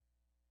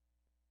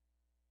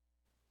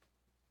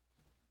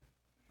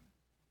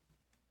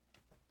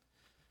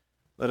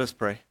Let us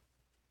pray.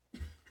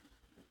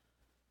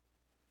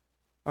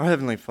 Our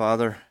Heavenly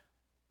Father,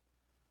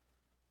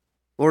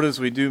 Lord, as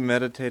we do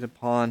meditate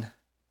upon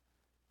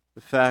the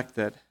fact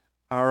that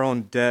our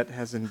own debt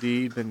has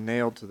indeed been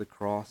nailed to the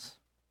cross,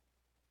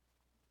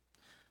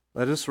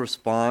 let us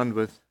respond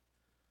with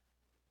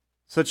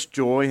such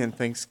joy and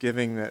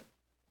thanksgiving that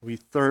we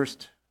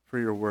thirst for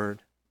your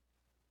word.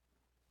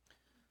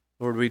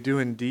 Lord, we do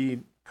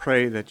indeed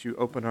pray that you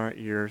open our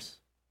ears,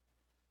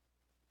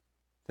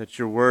 that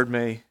your word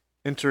may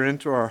enter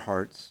into our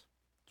hearts,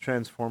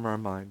 transform our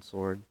minds,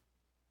 Lord.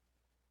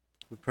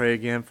 We pray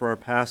again for our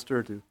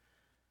pastor to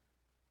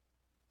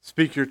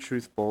speak your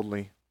truth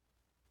boldly,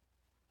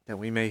 that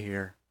we may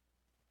hear.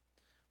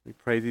 We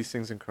pray these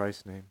things in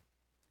Christ's name.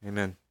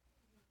 Amen.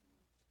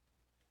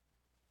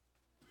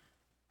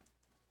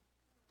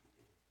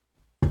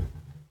 I'm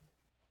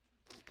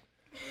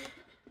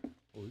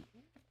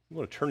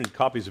going to turn in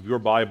copies of your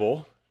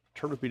Bible.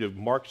 Turn with me to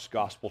Mark's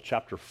Gospel,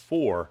 chapter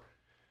 4.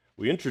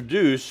 We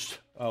introduced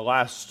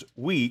last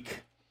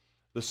week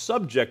the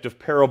subject of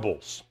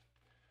parables.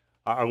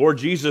 Our Lord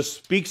Jesus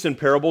speaks in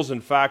parables.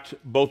 In fact,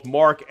 both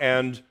Mark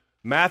and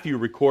Matthew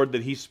record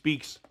that he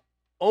speaks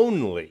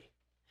only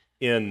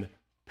in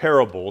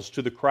parables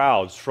to the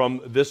crowds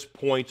from this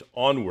point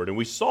onward. And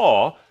we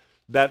saw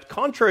that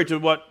contrary to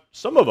what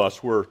some of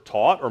us were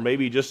taught or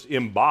maybe just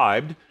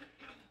imbibed,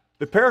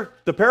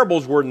 the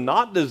parables were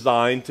not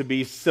designed to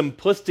be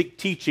simplistic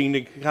teaching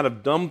to kind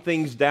of dumb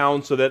things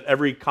down so that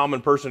every common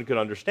person could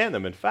understand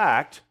them. In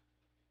fact,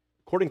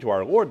 according to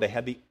our Lord, they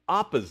had the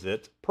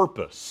opposite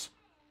purpose.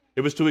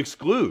 It was to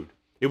exclude.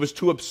 It was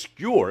to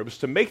obscure. It was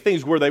to make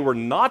things where they were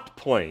not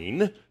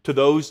plain to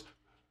those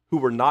who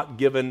were not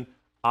given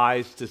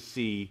eyes to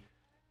see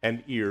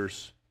and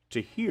ears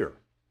to hear.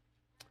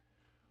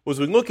 Well, as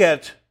we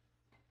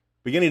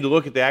beginning to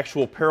look at the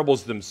actual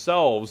parables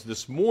themselves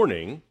this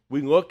morning,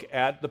 we look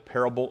at the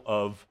parable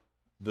of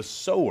the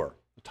sower.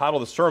 The title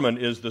of the sermon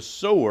is The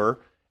Sower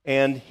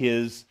and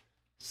His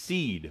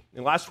Seed.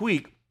 And last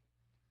week,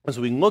 as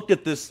we looked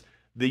at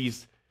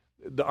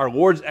our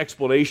Lord's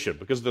explanation,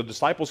 because the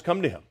disciples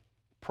come to him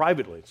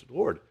privately and said,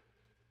 Lord,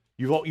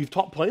 you've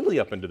taught plainly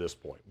up until this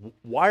point.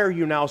 Why are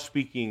you now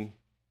speaking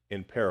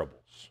in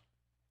parables?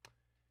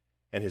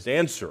 And his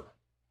answer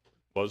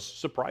was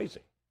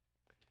surprising.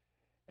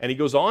 And he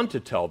goes on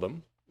to tell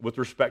them, with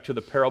respect to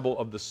the parable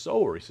of the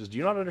sower, he says, do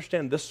you not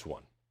understand this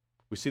one?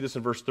 We see this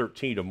in verse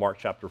 13 of Mark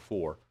chapter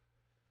 4.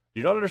 Do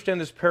you not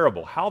understand this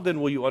parable? How then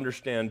will you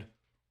understand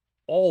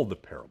all the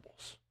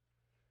parables?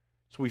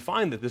 So we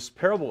find that this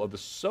parable of the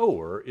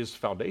sower is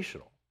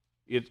foundational.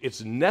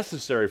 It's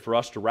necessary for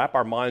us to wrap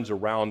our minds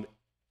around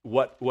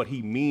what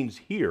he means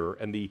here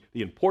and the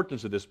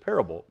importance of this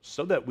parable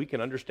so that we can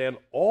understand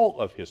all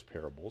of his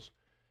parables,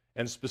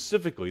 and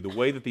specifically the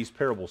way that these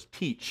parables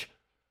teach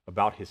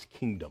about his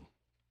kingdom.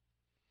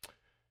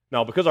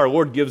 Now, because our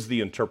Lord gives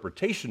the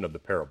interpretation of the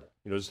parable,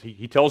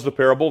 he tells the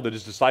parable that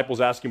his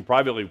disciples ask him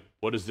privately,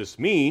 what does this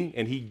mean?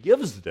 And he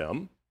gives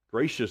them,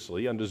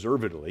 graciously,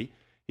 undeservedly,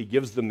 he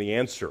gives them the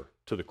answer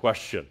to the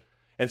question.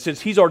 And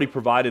since he's already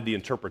provided the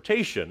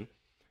interpretation,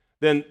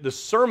 then the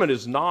sermon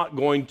is not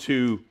going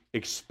to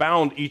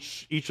expound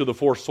each of the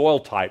four soil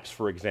types,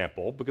 for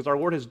example, because our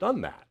Lord has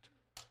done that.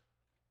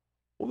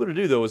 What we're going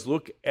to do, though, is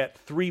look at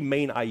three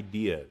main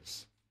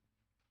ideas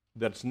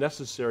that's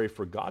necessary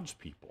for God's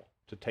people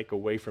to take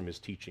away from his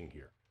teaching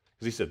here.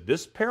 Because he said,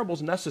 this parable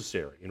is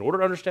necessary. In order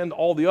to understand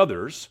all the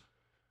others,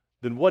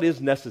 then what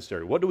is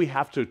necessary? What do we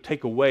have to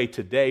take away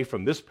today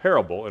from this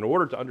parable in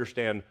order to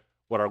understand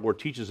what our Lord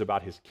teaches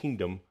about his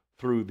kingdom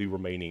through the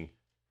remaining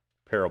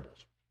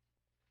parables?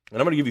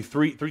 And I'm going to give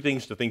you three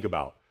things to think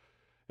about.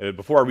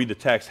 Before I read the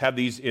text, have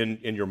these in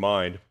your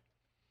mind.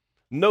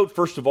 Note,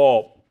 first of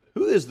all,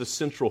 who is the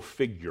central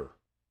figure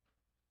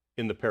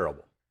in the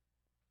parable?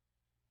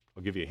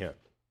 I'll give you a hint.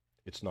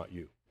 It's not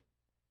you.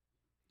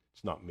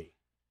 It's not me.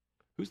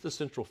 Who's the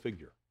central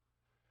figure?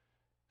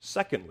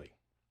 Secondly,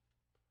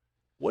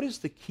 what is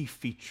the key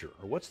feature,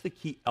 or what's the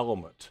key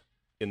element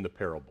in the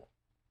parable?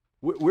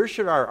 Where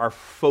should our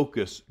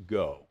focus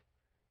go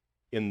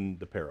in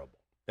the parable?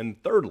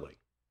 And thirdly,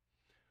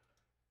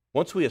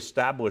 once we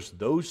establish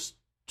those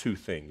two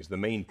things, the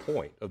main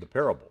point of the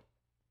parable,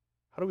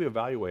 how do we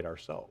evaluate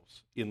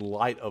ourselves in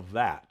light of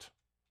that?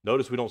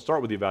 Notice we don't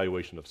start with the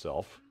evaluation of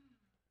self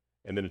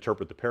and then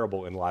interpret the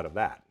parable in light of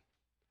that,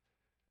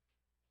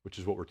 which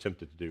is what we're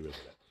tempted to do, isn't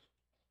it?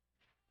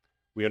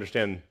 We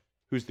understand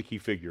who's the key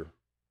figure,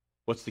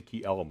 what's the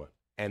key element,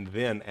 and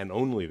then, and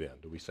only then,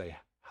 do we say,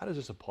 how does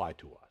this apply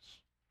to us?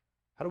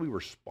 How do we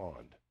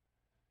respond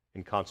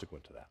in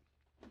consequence to that?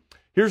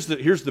 Here's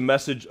the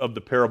message of the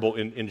parable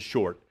in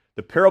short.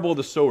 The parable of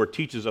the sower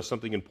teaches us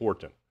something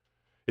important.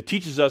 It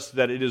teaches us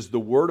that it is the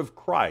word of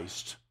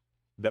Christ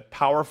that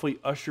powerfully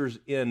ushers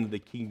in the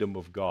kingdom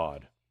of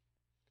God,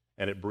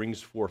 and it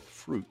brings forth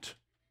fruit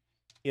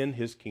in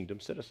his kingdom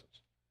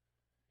citizens.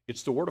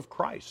 It's the word of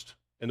Christ,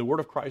 and the word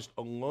of Christ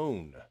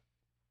alone,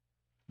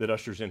 that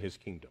ushers in his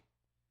kingdom.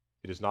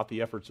 It is not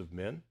the efforts of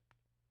men.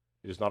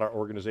 It is not our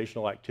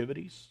organizational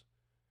activities.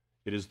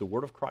 It is the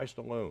word of Christ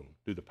alone,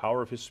 through the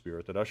power of his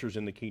Spirit, that ushers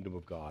in the kingdom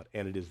of God.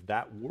 And it is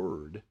that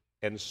word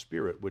and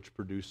Spirit which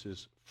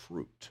produces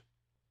fruit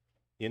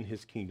in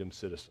his kingdom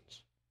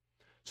citizens.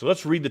 So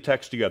let's read the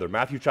text together.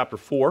 Mark chapter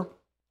 4,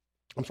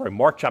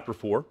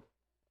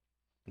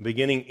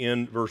 beginning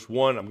in verse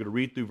 1. I'm going to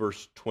read through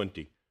verse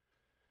 20.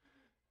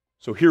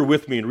 So hear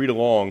with me and read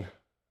along.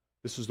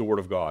 This is the word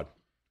of God.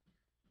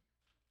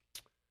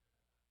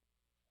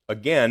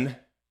 Again,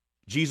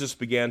 Jesus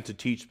began to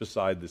teach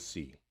beside the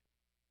sea,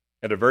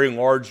 and a very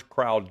large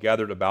crowd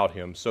gathered about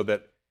him, so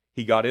that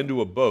he got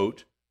into a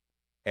boat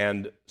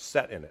and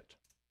sat in it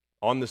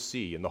on the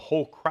sea, and the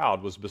whole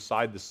crowd was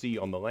beside the sea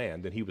on the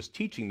land, and he was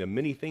teaching them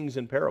many things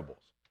in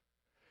parables.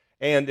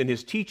 And in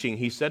his teaching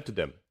he said to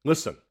them,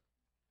 "Listen,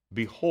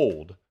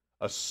 behold,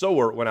 a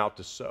sower went out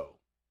to sow,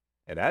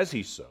 and as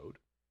he sowed,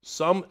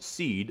 some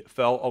seed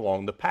fell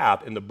along the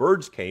path, and the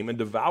birds came and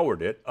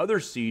devoured it. Other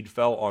seed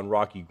fell on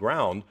rocky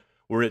ground,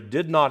 where it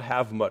did not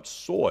have much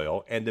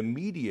soil, and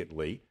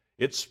immediately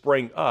it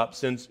sprang up,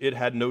 since it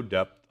had no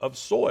depth of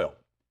soil.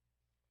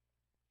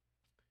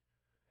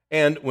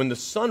 And when the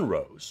sun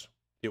rose,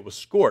 it was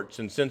scorched,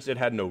 and since it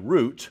had no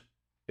root,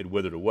 it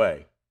withered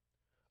away.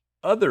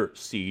 Other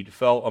seed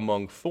fell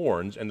among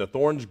thorns, and the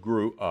thorns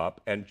grew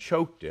up and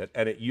choked it,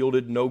 and it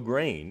yielded no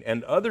grain.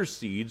 And other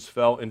seeds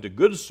fell into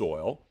good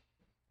soil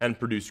and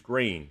produced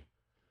grain,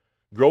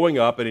 growing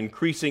up and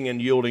increasing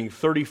and yielding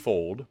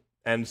 30-fold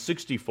and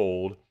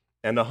 60-fold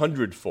and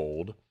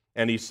 100-fold.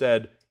 And he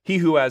said, He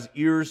who has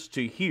ears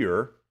to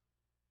hear,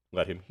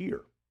 let him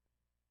hear.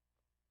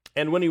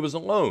 And when he was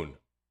alone,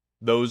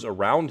 those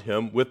around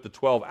him with the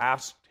 12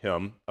 asked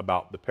him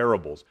about the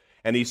parables.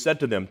 And he said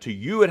to them, To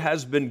you it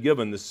has been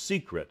given the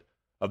secret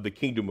of the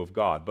kingdom of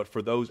God, but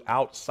for those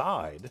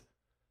outside,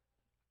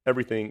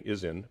 everything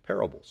is in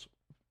parables,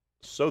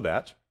 so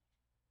that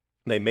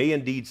they may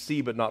indeed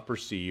see but not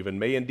perceive, and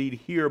may indeed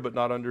hear but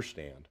not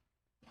understand,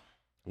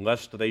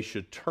 lest they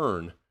should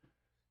turn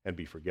and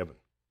be forgiven.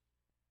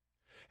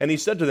 And he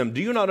said to them,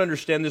 Do you not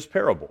understand this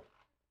parable?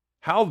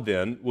 How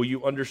then will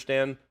you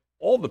understand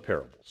all the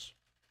parables?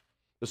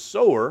 The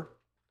sower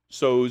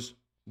sows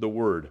the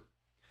word.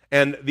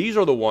 And these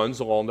are the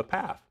ones along the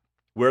path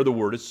where the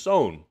word is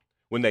sown.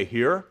 When they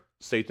hear,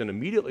 Satan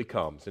immediately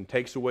comes and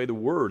takes away the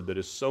word that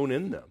is sown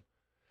in them.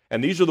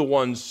 And these are the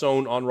ones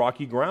sown on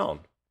rocky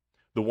ground.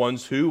 The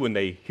ones who, when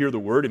they hear the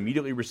word,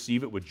 immediately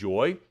receive it with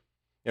joy,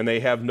 and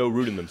they have no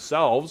root in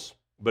themselves,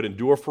 but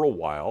endure for a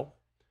while.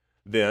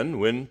 Then,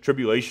 when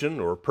tribulation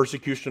or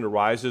persecution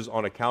arises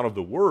on account of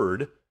the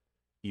word,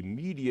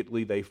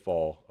 immediately they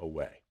fall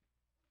away.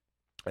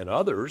 And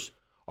others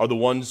are the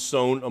ones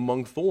sown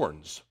among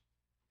thorns.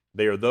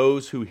 They are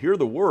those who hear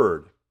the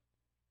word,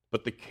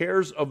 but the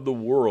cares of the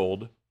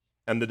world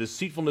and the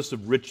deceitfulness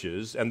of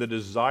riches and the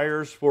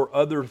desires for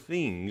other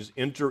things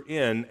enter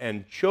in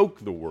and choke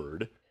the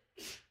word,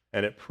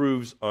 and it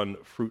proves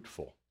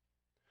unfruitful.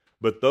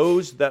 But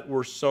those that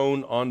were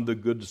sown on the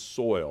good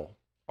soil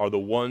are the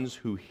ones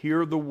who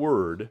hear the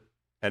word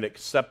and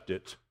accept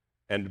it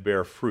and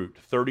bear fruit,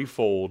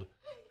 30-fold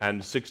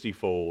and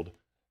 60-fold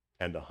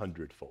and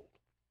 100-fold.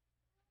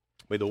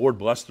 May the Lord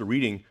bless the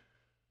reading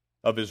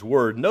of his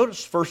word.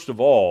 Notice, first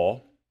of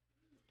all,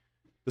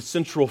 the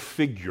central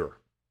figure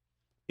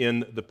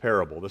in the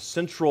parable. The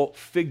central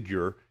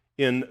figure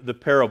in the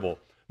parable.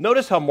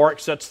 Notice how Mark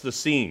sets the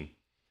scene.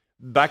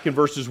 Back in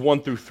verses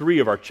 1 through 3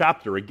 of our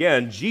chapter,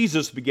 again,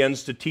 Jesus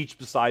begins to teach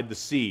beside the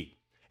sea.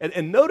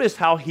 And notice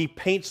how he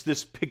paints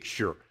this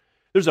picture.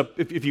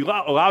 If you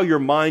allow your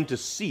mind to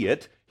see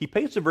it, he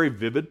paints a very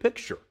vivid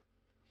picture.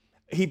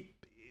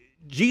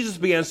 Jesus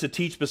begins to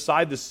teach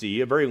beside the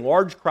sea. A very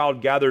large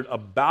crowd gathered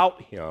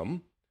about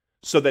him,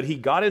 so that he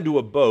got into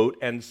a boat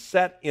and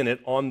sat in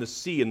it on the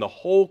sea, and the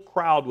whole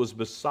crowd was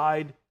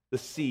beside the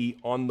sea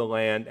on the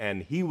land,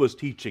 and he was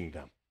teaching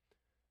them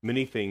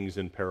many things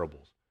in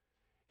parables.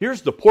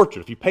 Here's the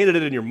portrait. If you painted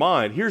it in your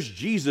mind, here's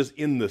Jesus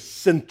in the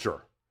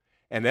center,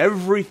 and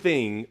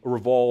everything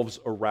revolves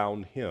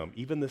around him,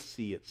 even the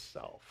sea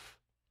itself.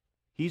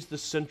 He's the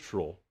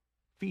central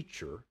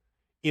feature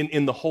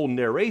in the whole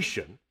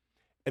narration.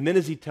 And then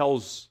as he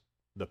tells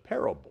the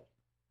parable,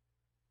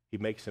 he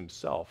makes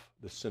himself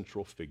the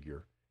central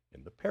figure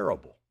in the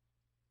parable.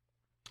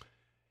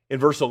 In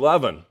verse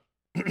 11,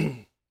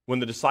 when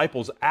the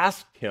disciples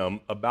asked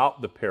him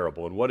about the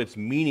parable and what its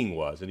meaning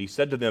was, and he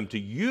said to them, To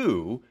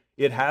you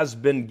it has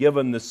been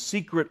given the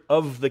secret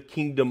of the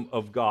kingdom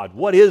of God.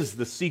 What is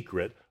the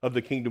secret of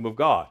the kingdom of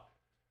God?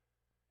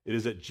 It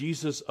is that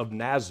Jesus of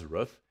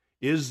Nazareth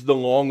is the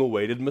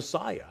long-awaited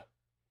Messiah,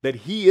 that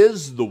he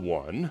is the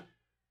one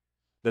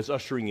that's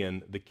ushering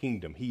in the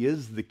kingdom. He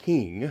is the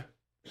king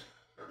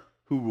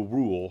who will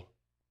rule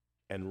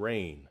and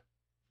reign.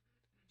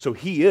 So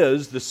he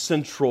is the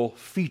central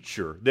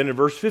feature. Then in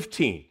verse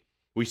 15,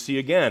 we see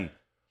again,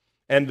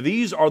 and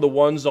these are the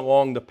ones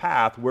along the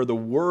path where the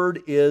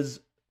word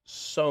is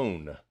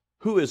sown.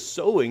 Who is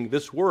sowing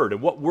this word?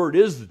 And what word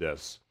is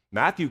this?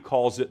 Matthew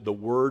calls it the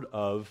word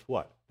of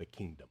what? The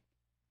kingdom.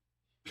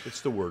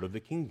 It's the word of the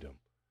kingdom.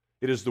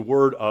 It is the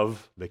word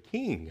of the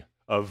king,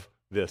 of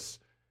this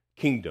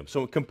kingdom.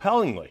 So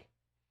compellingly,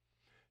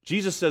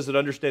 Jesus says that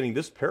understanding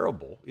this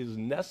parable is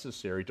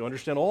necessary to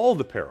understand all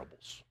the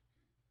parables.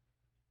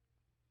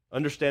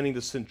 Understanding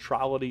the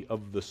centrality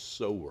of the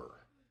sower.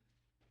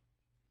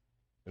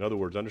 In other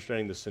words,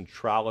 understanding the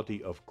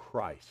centrality of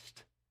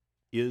Christ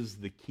is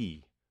the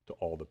key to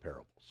all the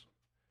parables.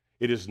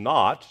 It is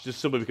not just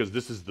simply because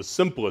this is the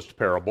simplest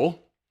parable,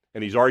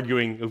 and he's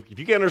arguing, if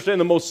you can't understand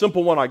the most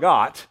simple one I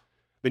got,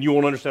 then you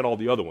won't understand all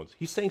the other ones.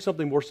 He's saying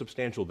something more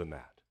substantial than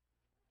that.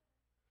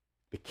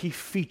 The key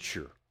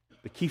feature,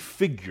 the key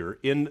figure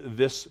in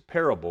this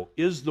parable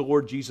is the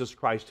Lord Jesus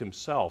Christ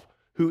himself,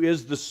 who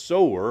is the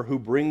sower who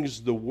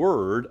brings the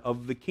word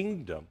of the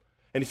kingdom.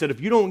 And he said,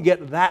 if you don't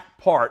get that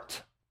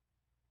part,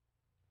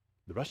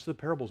 the rest of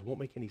the parables won't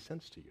make any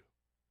sense to you,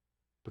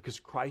 because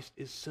Christ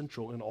is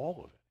central in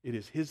all of it. It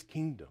is his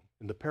kingdom,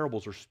 and the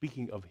parables are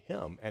speaking of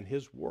him and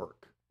his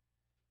work.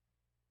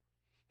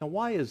 Now,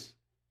 why is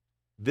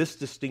this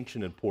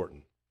distinction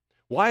important?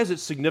 Why is it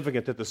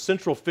significant that the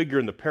central figure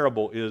in the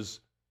parable is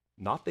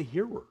not the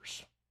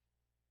hearers,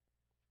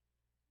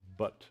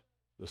 but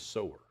the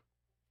sower?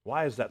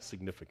 Why is that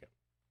significant?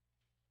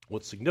 Well,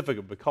 it's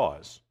significant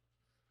because,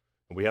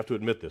 and we have to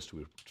admit this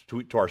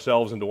to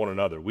ourselves and to one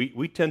another,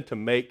 we tend to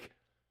make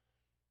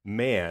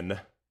man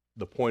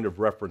the point of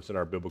reference in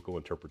our biblical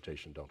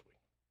interpretation, don't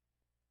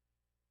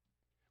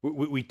we?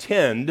 We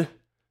tend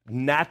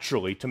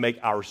naturally to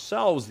make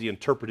ourselves the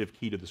interpretive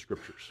key to the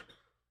Scriptures.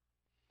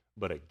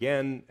 But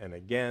again and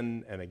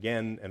again and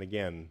again and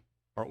again,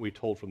 aren't we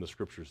told from the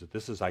Scriptures that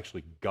this is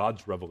actually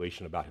God's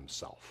revelation about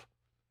himself?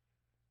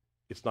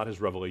 It's not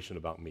his revelation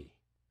about me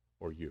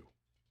or you.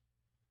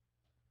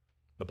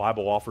 The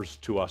Bible offers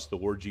to us the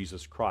Lord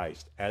Jesus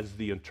Christ as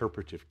the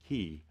interpretive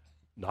key,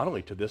 not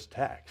only to this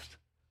text,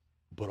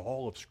 but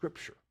all of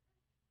Scripture.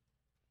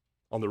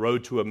 On the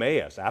road to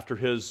Emmaus, after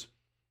his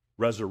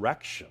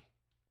resurrection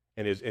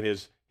and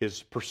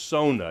his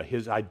persona,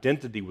 his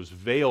identity was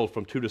veiled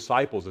from two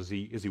disciples as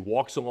he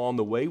walks along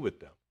the way with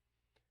them.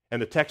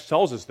 And the text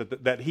tells us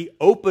that he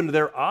opened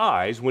their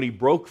eyes when he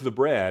broke the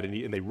bread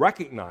and they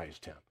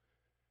recognized him.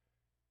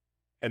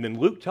 And then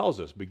Luke tells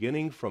us,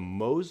 beginning from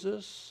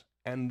Moses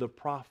and the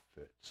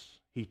prophets,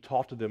 he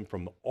taught to them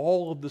from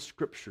all of the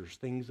Scriptures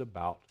things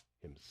about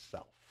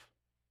himself.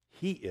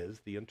 He is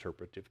the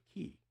interpretive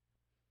key.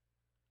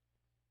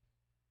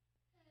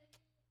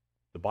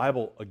 The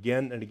Bible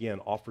again and again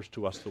offers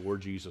to us the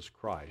Lord Jesus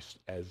Christ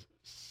as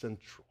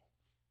central.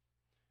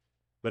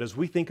 But as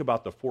we think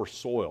about the four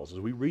soils, as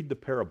we read the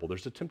parable,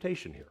 there's a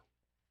temptation here.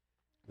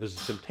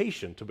 There's a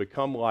temptation to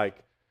become like,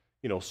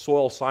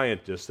 soil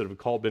scientists that have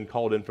been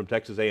called in from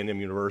Texas A&M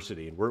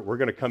University. And we're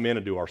going to come in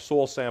and do our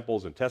soil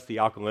samples and test the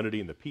alkalinity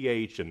and the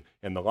pH and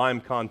the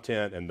lime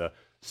content and the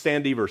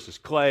sandy versus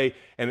clay.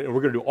 And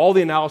we're going to do all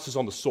the analysis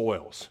on the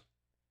soils.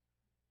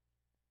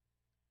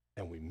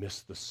 And we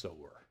miss the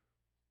sower.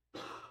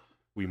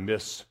 We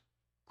miss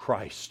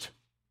Christ.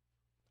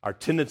 Our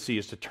tendency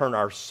is to turn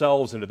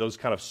ourselves into those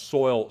kind of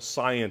soil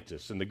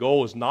scientists. And the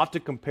goal is not to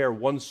compare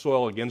one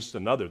soil against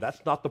another.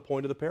 That's not the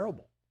point of the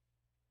parable.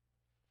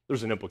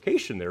 There's an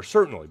implication there,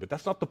 certainly, but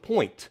that's not the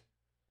point.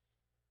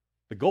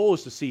 The goal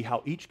is to see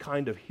how each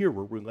kind of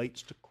hearer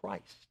relates to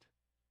Christ.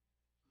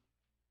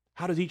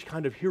 How does each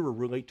kind of hearer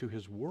relate to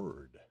his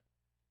word?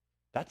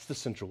 That's the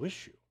central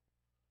issue.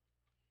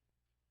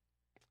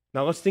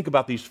 Now let's think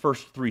about these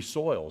first three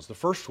soils. The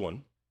first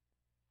one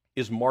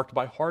is marked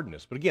by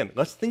hardness. But again,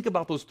 let's think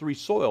about those three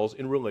soils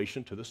in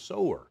relation to the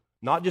sower,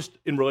 not just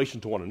in relation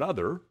to one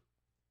another.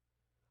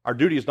 Our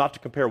duty is not to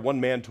compare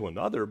one man to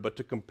another, but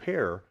to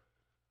compare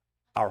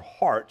our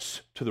hearts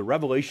to the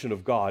revelation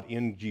of God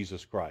in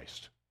Jesus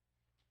Christ.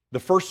 The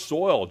first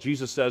soil,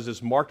 Jesus says,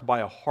 is marked by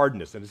a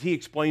hardness. And as he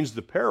explains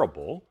the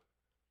parable,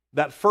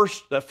 the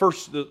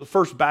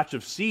first batch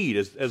of seed,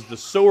 as the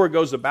sower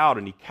goes about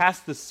and he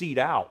casts the seed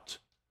out,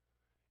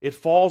 it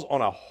falls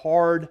on a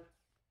hard,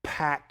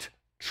 packed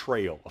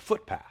trail, a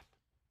footpath,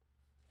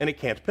 and it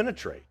can't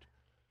penetrate.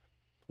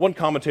 One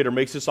commentator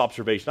makes this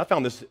observation. I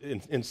found this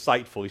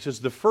insightful. He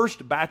says, the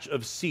first batch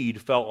of seed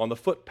fell on the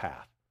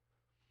footpath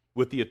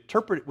with the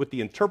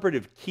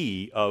interpretive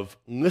key of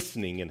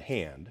listening in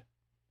hand.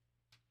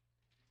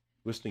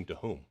 Listening to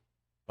whom,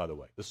 by the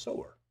way? The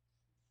sower.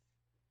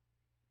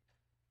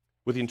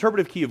 With the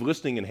interpretive key of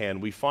listening in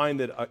hand, we find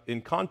that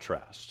in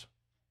contrast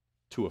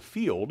to a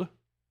field,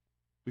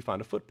 we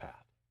find a footpath.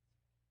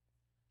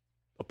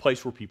 A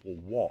place where people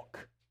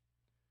walk.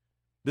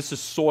 This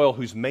is soil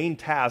whose main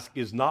task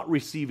is not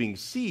receiving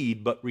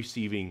seed, but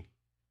receiving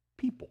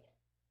people.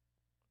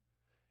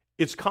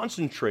 Its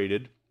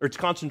concentration,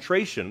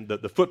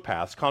 the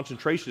footpath's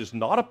concentration is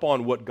not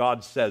upon what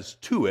God says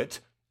to it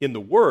in the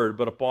Word,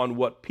 but upon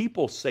what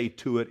people say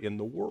to it in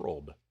the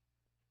world.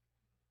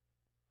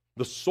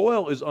 The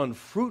soil is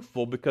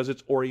unfruitful because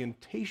its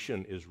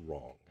orientation is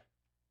wrong.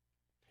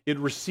 It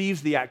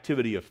receives the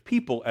activity of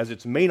people as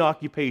its main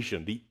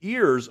occupation. The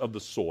ears of the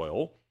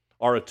soil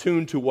are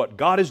attuned to what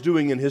God is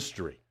doing in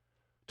history,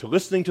 to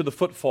listening to the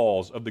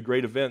footfalls of the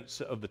great events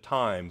of the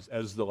times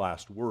as the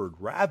last word.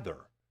 Rather,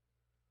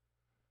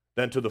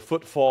 than to the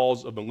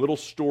footfalls of the little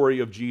story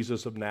of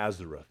Jesus of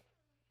Nazareth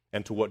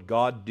and to what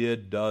God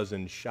did, does,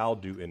 and shall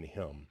do in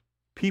him.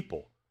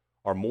 People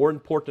are more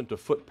important to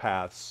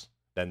footpaths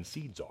than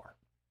seeds are.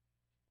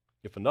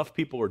 If enough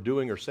people are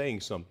doing or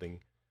saying something,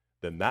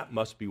 then that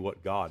must be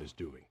what God is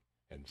doing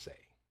and saying.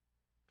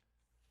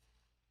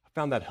 I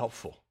found that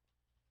helpful.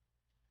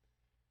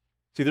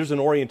 See, there's an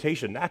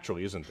orientation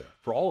naturally, isn't there,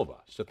 for all of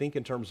us to think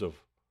in terms of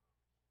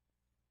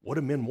what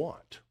do men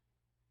want?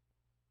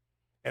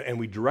 And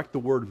we direct the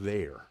word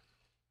there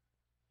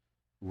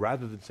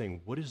rather than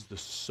saying, what does the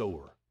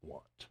sower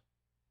want?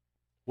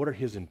 What are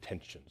his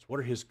intentions? What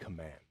are his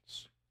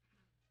commands?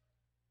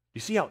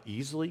 You see how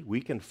easily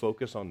we can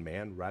focus on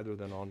man rather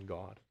than on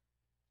God?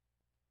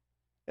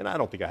 And I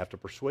don't think I have to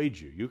persuade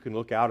you. You can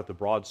look out at the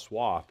broad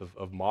swath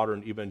of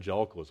modern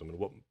evangelicalism and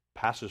what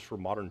passes for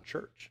modern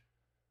church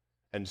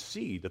and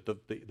see that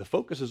the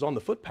focus is on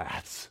the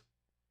footpaths.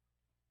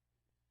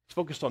 It's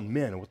focused on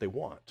men and what they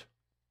want.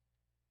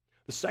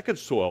 The second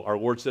soil, our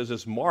Lord says,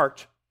 is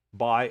marked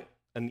by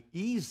an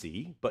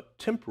easy but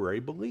temporary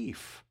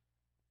belief.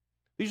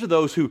 These are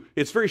those who,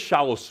 it's very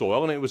shallow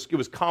soil, and it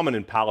was common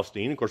in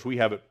Palestine. Of course, we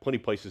have it plenty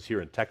of places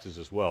here in Texas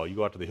as well. You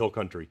go out to the hill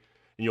country,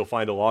 and you'll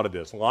find a lot of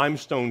this.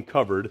 Limestone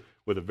covered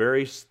with a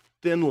very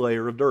thin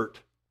layer of dirt.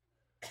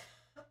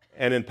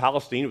 And in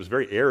Palestine, it was a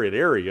very arid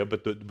area,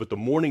 but the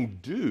morning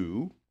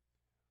dew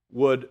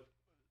would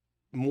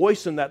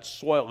moisten that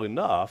soil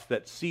enough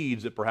that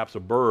seeds that perhaps a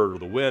bird or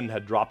the wind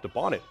had dropped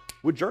upon it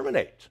would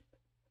germinate.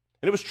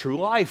 And it was true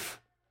life.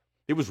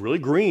 It was really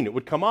green. It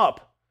would come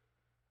up.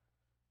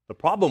 The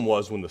problem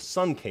was when the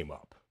sun came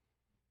up,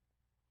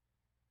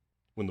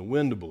 when the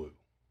wind blew,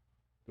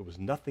 there was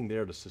nothing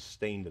there to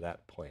sustain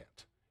that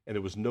plant. And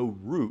there was no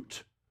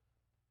root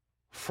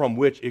from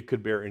which it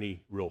could bear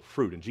any real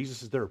fruit. And Jesus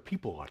says there are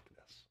people like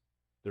this.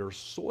 There are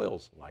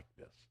soils like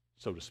this,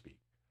 so to speak.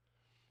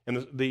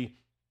 And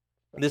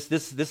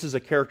this is a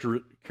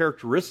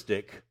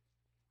characteristic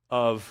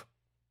of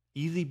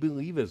easy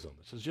believism.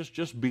 This is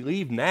just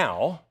believe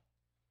now,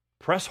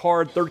 press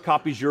hard, third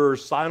copy's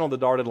yours, sign on the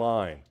dotted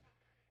line.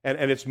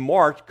 And it's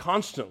marked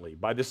constantly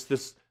by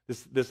this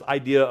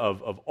idea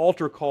of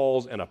altar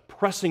calls and a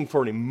pressing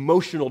for an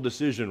emotional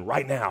decision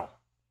right now.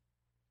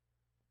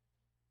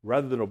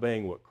 Rather than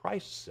obeying what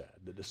Christ said,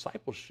 the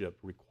discipleship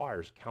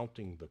requires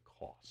counting the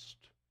cost.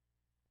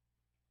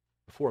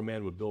 Before a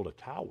man would build a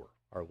tower,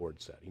 our Lord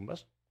said, he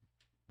must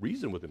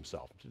reason with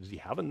himself. Does he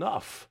have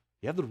enough?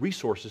 Do you have the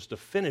resources to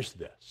finish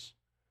this?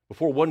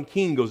 Before one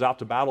king goes out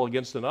to battle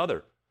against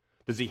another,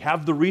 does he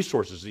have the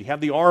resources? Does he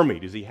have the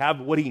army? Does he have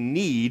what he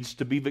needs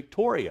to be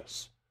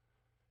victorious?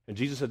 And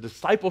Jesus said,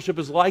 discipleship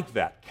is like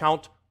that.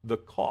 Count the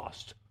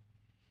cost.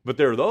 But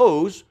there are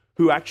those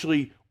who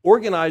actually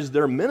organize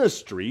their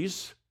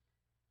ministries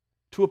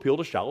to appeal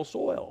to shallow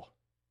soil.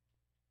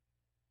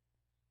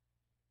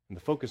 And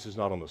the focus is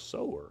not on the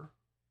sower,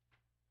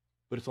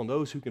 but it's on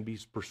those who can be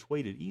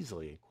persuaded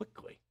easily and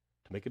quickly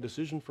to make a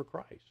decision for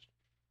Christ.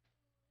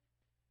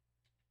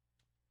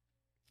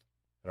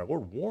 And our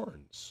Lord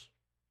warns.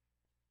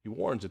 He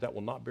warns that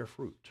will not bear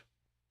fruit.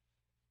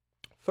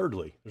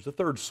 Thirdly, there's a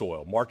third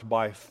soil marked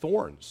by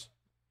thorns.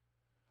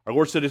 Our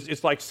Lord said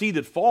it's like seed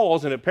that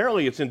falls, and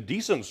apparently it's in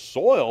decent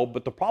soil,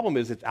 but the problem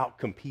is it's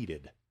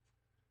outcompeted.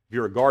 If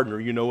you're a gardener,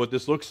 you know what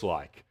this looks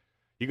like.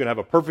 You can have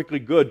a perfectly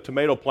good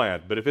tomato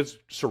plant, but if it's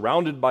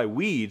surrounded by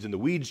weeds and the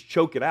weeds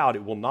choke it out,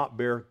 it will not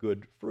bear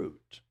good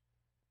fruit.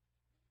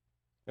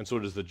 And so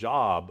it is the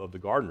job of the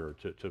gardener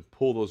to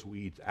pull those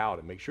weeds out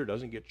and make sure it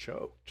doesn't get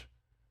choked.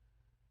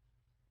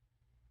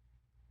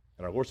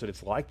 And our Lord said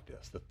it's like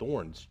this. The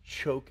thorns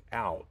choke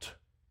out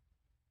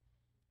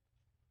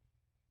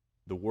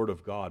the Word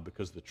of God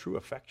because the true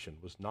affection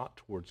was not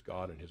towards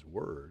God and His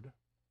Word.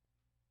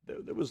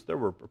 There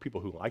were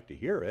people who like to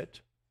hear it.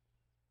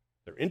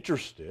 They're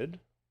interested.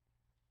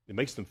 It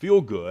makes them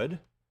feel good.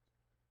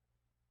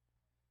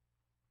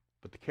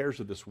 But the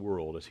cares of this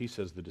world, as he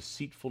says, the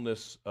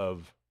deceitfulness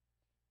of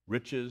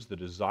riches, the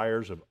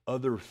desires of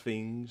other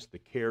things, the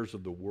cares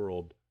of the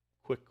world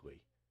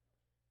quickly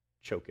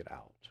choke it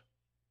out.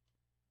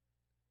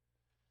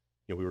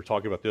 You know, we were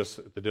talking about this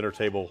at the dinner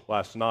table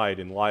last night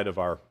in light of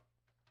our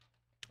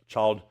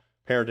child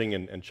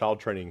parenting and child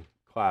training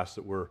class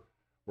that we're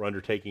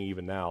undertaking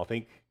even now. I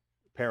think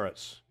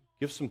parents,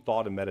 give some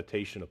thought and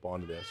meditation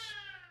upon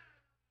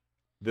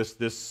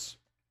this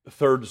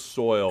third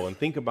soil, and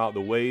think about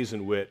the ways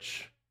in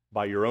which,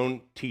 by your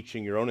own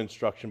teaching, your own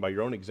instruction, by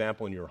your own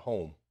example in your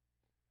home,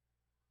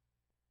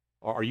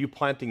 are you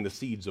planting the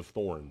seeds of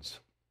thorns?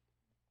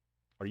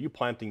 Are you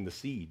planting the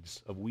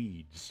seeds of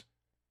weeds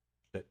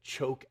that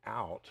choke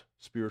out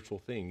spiritual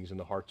things in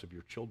the hearts of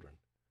your children?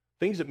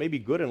 Things that may be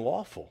good and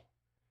lawful,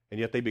 and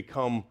yet they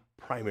become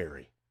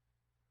primary.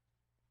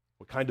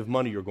 What kind of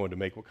money you're going to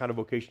make, what kind of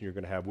vocation you're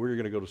going to have, where you're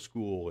going to go to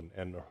school,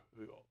 and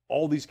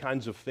all these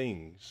kinds of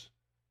things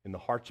in the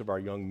hearts of our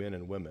young men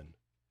and women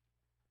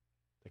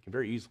that can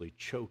very easily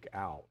choke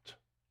out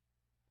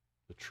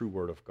the true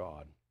Word of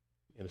God,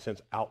 in a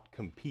sense,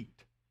 outcompete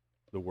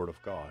the Word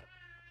of God.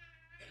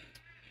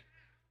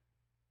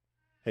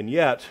 And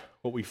yet,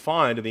 what we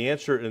find in the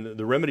answer and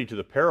the remedy to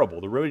the parable,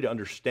 the remedy to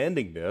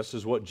understanding this,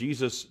 is what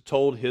Jesus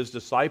told his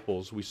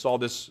disciples. We saw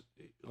this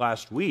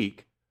last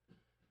week.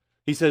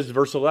 He says,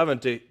 verse 11,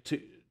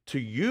 to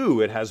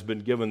you it has been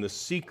given the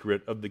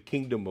secret of the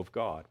kingdom of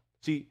God.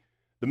 See,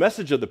 the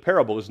message of the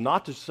parable is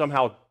not to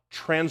somehow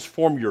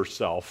transform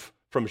yourself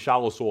from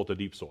shallow soil to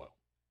deep soil.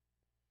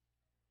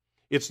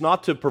 It's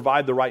not to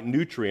provide the right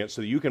nutrients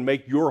so that you can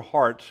make your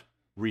heart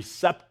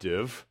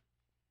receptive.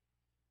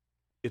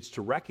 It's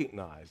to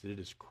recognize that it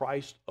is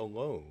Christ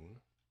alone.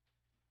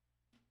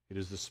 It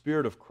is the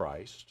Spirit of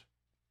Christ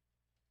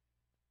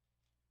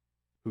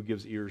who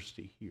gives ears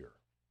to hear,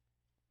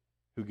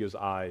 who gives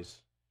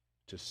eyes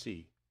to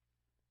see.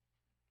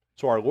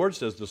 So our Lord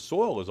says the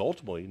soil is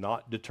ultimately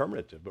not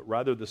determinative, but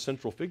rather the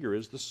central figure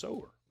is the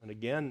sower. And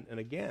again,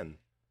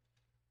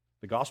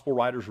 the gospel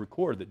writers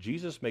record that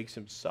Jesus makes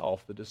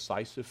himself the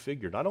decisive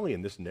figure, not only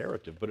in this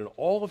narrative, but in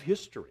all of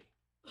history.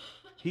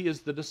 He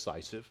is the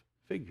decisive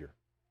figure.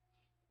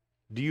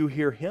 Do you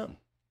hear him?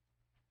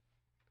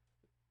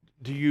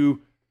 Do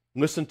you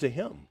listen to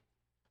him?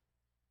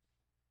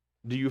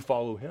 Do you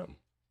follow him?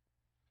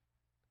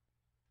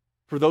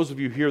 For those of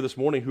you here this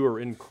morning who are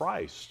in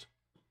Christ,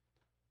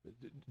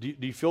 do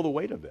you feel the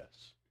weight of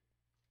this?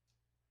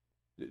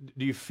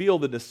 Do you feel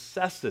the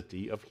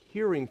necessity of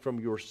hearing from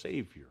your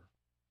Savior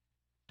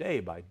day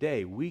by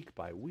day, week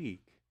by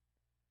week?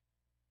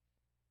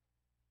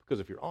 Because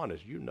if you're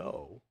honest, you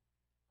know,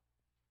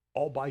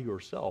 all by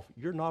yourself,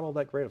 you're not all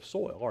that great of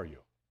soil, are you?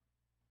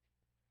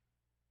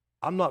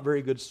 I'm not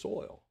very good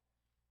soil.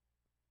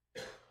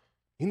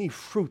 Any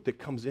fruit that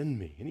comes in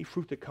me, any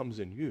fruit that comes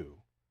in you,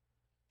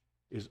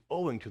 is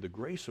owing to the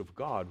grace of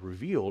God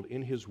revealed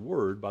in his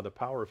word by the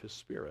power of his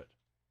Spirit.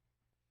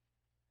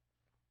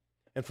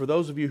 And for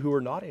those of you who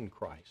are not in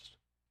Christ,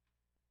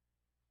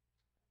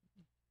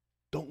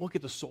 don't look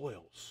at the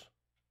soils.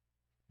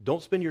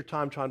 Don't spend your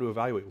time trying to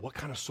evaluate what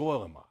kind of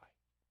soil am I.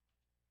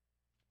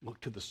 Look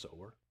to the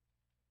sower.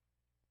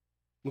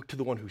 Look to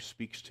the one who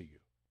speaks to you.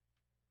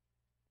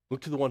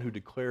 Look to the one who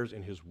declares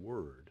in his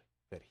word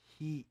that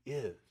he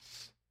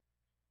is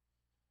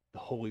the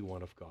Holy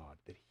One of God,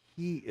 that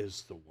he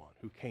is the one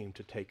who came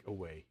to take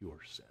away your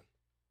sin.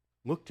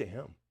 Look to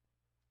him.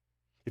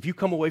 If you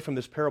come away from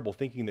this parable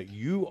thinking that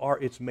you are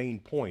its main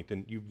point,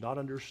 then you've not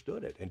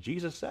understood it. And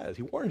Jesus says,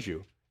 he warns you,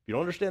 if you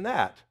don't understand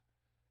that,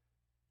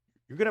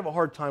 you're going to have a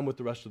hard time with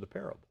the rest of the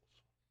parables.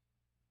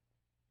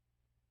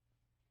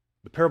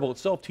 The parable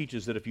itself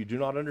teaches that if you do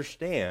not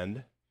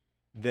understand,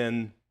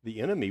 then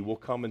the enemy will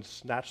come and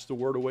snatch the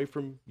word away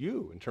from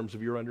you in terms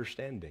of your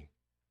understanding.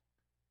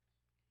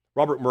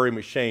 Robert Murray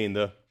McCheyne,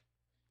 the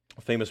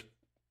famous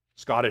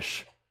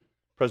Scottish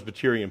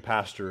Presbyterian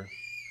pastor,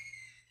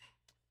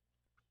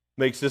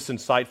 makes this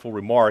insightful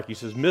remark. He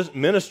says,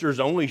 ministers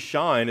only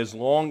shine as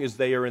long as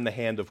they are in the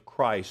hand of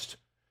Christ.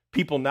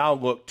 People now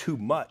look too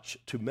much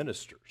to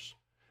ministers.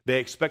 They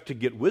expect to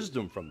get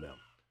wisdom from them.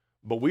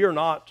 But we are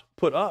not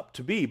put up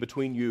to be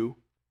between you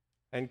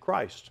and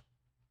Christ.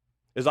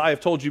 As I have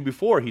told you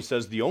before, he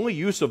says, the only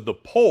use of the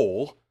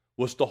pole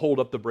was to hold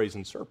up the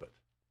brazen serpent.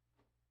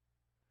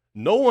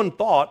 No one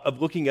thought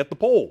of looking at the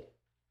pole.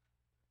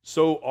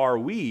 So are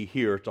we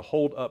here to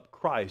hold up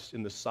Christ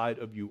in the sight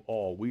of you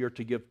all. We are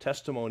to give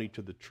testimony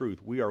to the truth.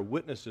 We are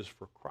witnesses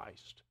for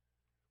Christ.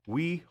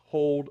 We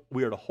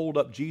are to hold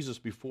up Jesus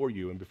before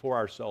you and before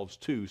ourselves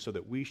too, so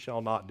that we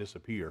shall not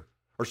disappear,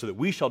 or so that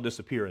we shall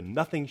disappear and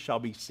nothing shall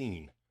be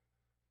seen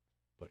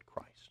but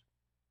Christ.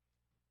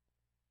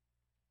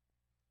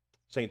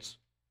 Saints,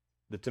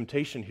 the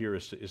temptation here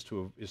is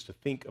to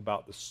think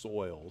about the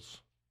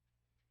soils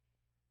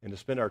and to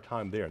spend our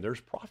time there. And there's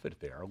profit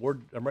there.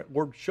 Our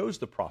Lord shows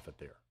the profit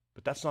there,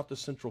 but that's not the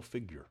central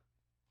figure.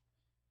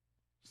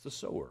 It's the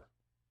sower.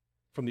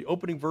 From the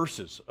opening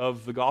verses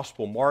of the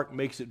gospel, Mark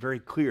makes it very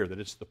clear that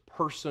it's the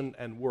person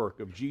and work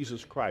of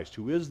Jesus Christ,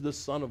 who is the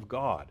Son of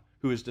God,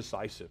 who is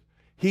decisive.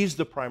 He's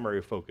the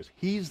primary focus.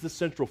 He's the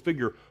central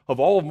figure of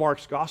all of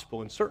Mark's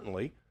gospel, and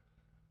certainly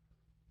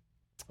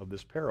of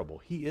this parable.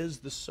 He is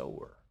the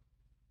sower.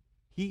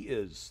 He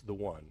is the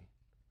one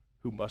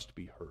who must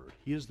be heard.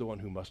 He is the one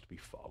who must be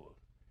followed.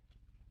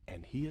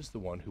 And he is the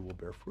one who will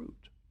bear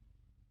fruit.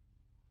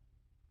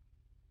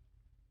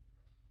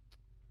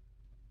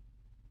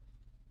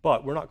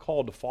 But we're not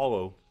called to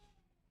follow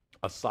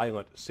a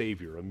silent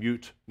Savior, a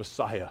mute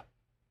Messiah.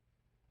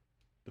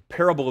 The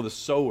parable of the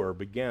sower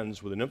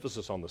begins with an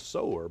emphasis on the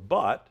sower,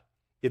 but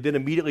it then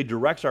immediately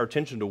directs our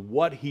attention to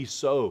what he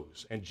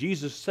sows. And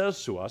Jesus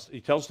says to us,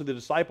 he tells to the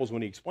disciples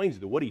when he explains it,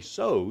 that what he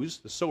sows,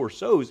 the sower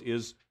sows,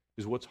 is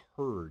what's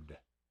heard.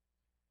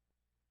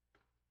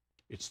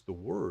 It's the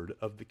word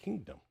of the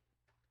kingdom.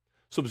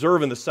 So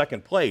observe in the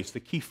second place the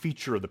key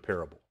feature of the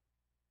parable.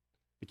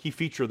 The key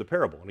feature of the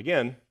parable. And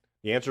again,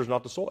 the answer is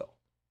not the soil.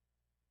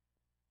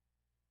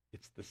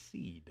 It's the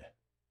seed.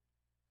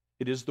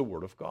 It is the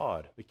word of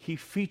God. The key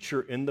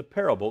feature in the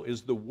parable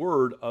is the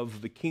word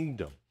of the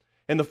kingdom.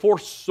 And the four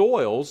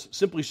soils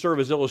simply serve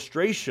as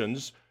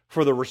illustrations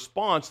for the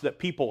response that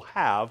people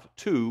have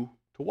to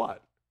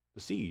what?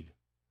 The seed,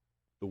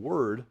 the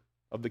word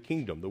of the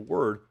kingdom, the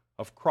word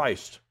of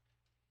Christ.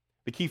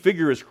 The key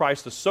figure is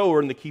Christ the sower,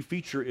 and the key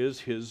feature is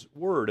his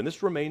word, and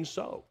this remains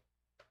so.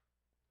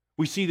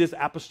 We see this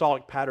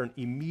apostolic pattern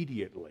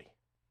immediately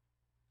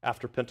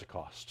after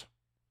Pentecost.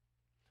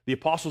 The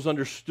apostles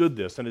understood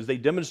this, and as they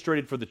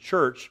demonstrated for the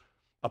church,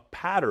 a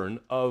pattern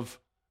of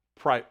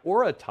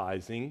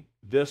prioritizing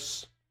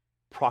this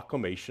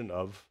proclamation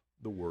of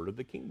the word of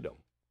the kingdom.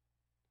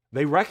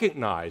 They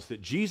recognized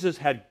that Jesus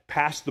had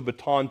passed the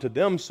baton to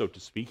them, so to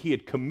speak. He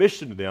had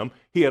commissioned them.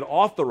 He had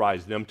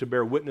authorized them to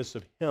bear witness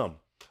of him,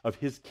 of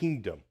his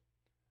kingdom,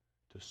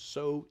 to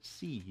sow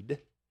seed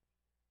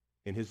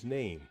in his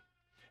name.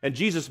 And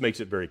Jesus makes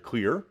it very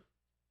clear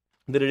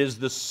that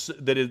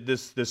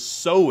this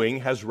sowing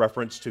has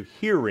reference to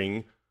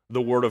hearing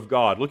the word of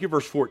God. Look at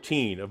verse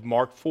 14 of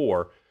Mark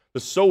 4. The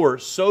sower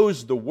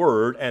sows the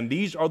word, and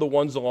these are the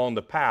ones along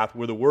the path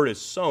where the word is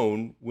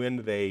sown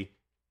when they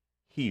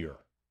hear.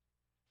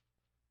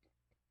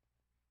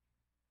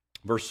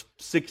 Verse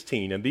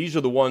 16, and these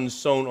are the ones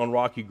sown on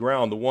rocky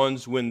ground, the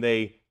ones when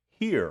they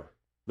hear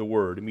the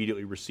word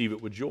immediately receive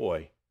it with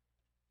joy.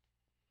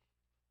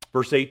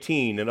 Verse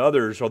 18, and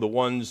others are the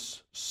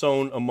ones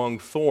sown among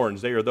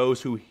thorns. They are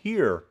those who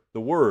hear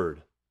the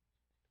word,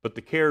 but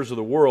the cares of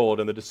the world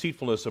and the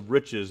deceitfulness of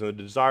riches and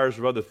the desires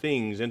of other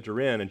things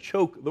enter in and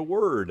choke the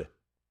word.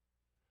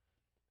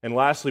 And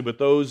lastly, but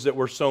those that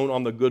were sown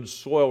on the good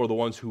soil are the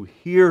ones who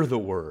hear the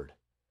word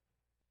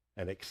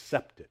and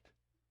accept it.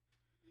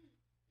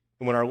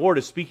 And when our Lord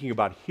is speaking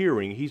about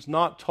hearing, he's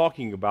not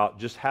talking about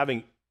just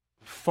having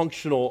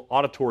functional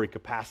auditory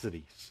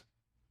capacities.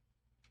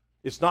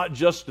 It's not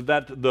just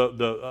that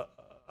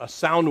a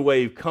sound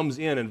wave comes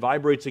in and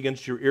vibrates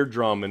against your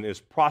eardrum and is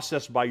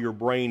processed by your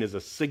brain as a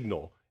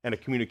signal and a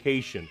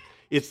communication.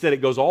 It's that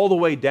it goes all the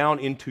way down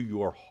into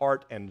your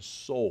heart and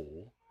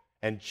soul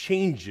and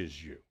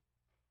changes you.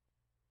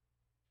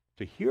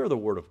 To hear the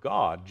word of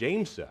God,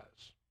 James says,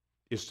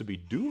 is to be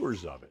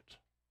doers of it,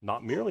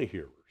 not merely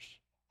hearers.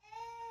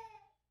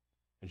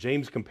 And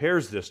James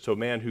compares this to a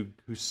man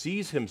who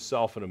sees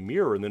himself in a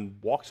mirror and then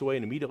walks away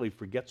and immediately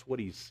forgets what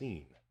he's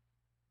seen.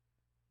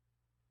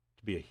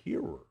 To be a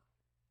hearer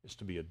is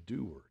to be a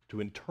doer, to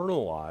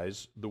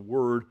internalize the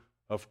word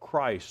of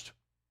Christ.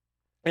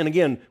 And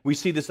again, we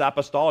see this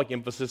apostolic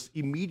emphasis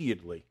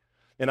immediately.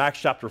 In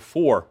Acts chapter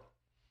 4,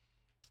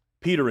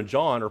 Peter and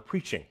John are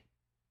preaching.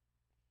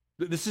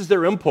 This is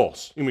their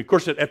impulse. I mean, of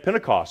course, at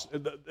Pentecost,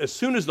 as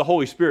soon as the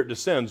Holy Spirit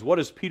descends, what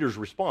is Peter's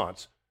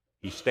response?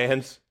 He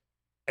stands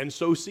and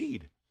sows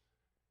seed.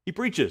 He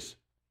preaches.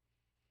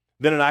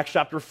 Then in Acts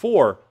chapter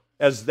 4,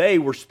 as they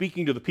were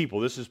speaking to the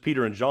people, this is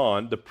Peter and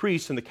John, the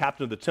priests and the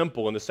captain of the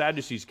temple and the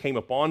Sadducees came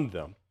upon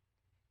them,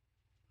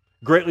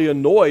 greatly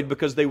annoyed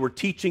because they were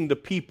teaching the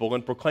people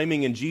and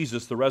proclaiming in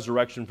Jesus the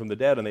resurrection from the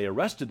dead, and they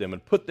arrested them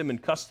and put them in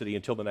custody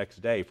until the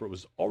next day, for it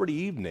was already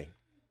evening.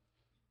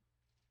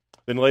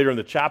 Then later in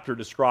the chapter it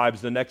describes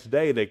the next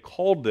day they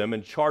called them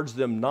and charged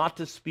them not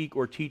to speak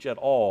or teach at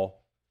all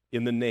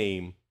in the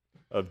name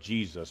of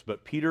Jesus.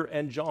 But Peter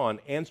and John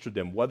answered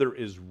them, whether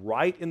it is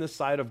right in the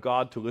sight of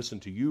God to listen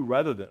to you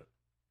rather than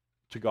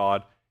to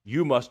God,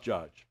 you must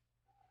judge.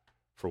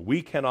 For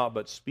we cannot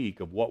but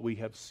speak of what we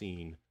have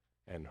seen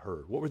and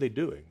heard. What were they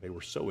doing? They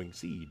were sowing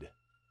seed.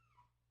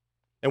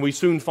 And we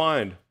soon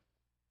find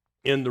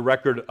in the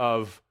record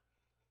of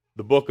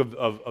the book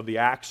of the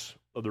Acts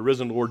of the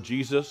risen Lord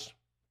Jesus,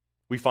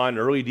 we find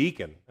an early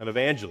deacon, an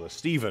evangelist,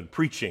 Stephen,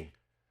 preaching.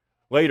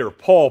 Later,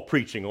 Paul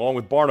preaching along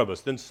with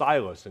Barnabas, then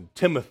Silas and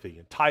Timothy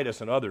and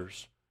Titus and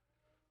others.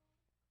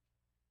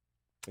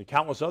 And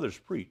countless others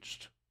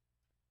preached.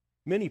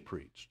 Many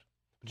preached.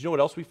 But you know what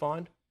else we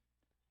find?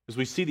 As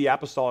we see the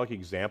apostolic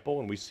example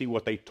and we see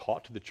what they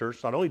taught to the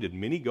church, not only did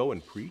many go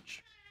and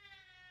preach,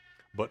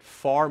 but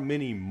far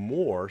many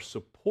more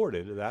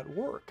supported that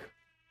work.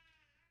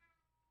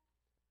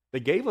 They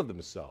gave of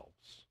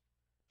themselves.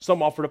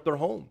 Some offered up their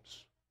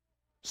homes.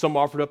 Some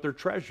offered up their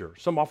treasure.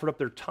 Some offered up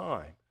their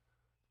time.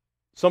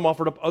 Some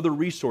offered up other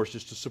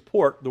resources to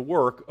support the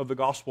work of the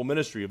gospel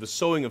ministry, of the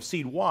sowing of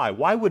seed. Why?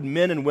 Why would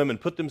men and women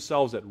put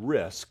themselves at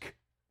risk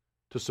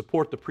to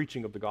support the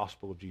preaching of the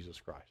gospel of Jesus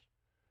Christ?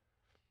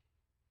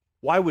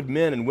 Why would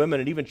men and women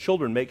and even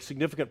children make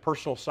significant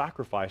personal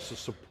sacrifice to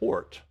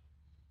support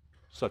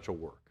such a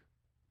work?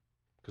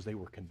 Because they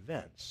were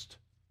convinced.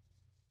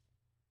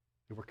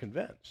 They were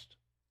convinced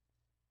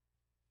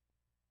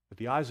that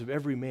the eyes of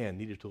every man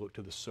needed to look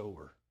to the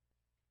sower.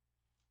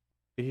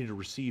 They needed to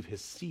receive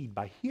his seed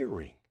by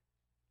hearing.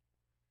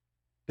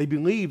 They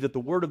believed that the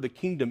word of the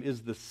kingdom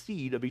is the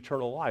seed of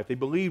eternal life. They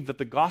believed that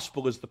the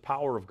gospel is the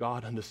power of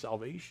God unto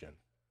salvation.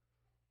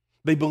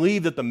 They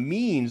believed that the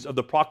means of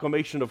the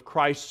proclamation of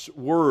Christ's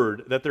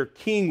word, that their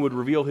king would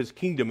reveal his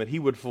kingdom and he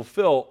would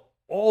fulfill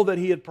all that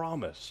he had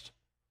promised.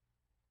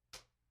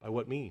 By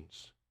what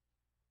means?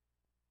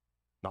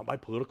 Not by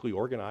politically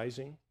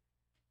organizing,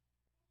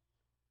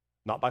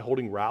 not by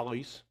holding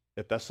rallies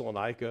at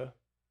Thessalonica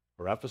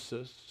or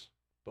Ephesus,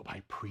 but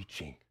by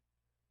preaching,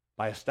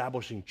 by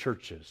establishing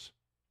churches,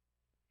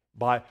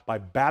 by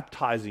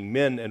baptizing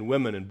men and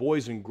women and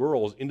boys and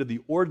girls into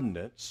the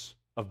ordinance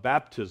of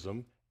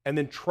baptism and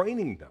then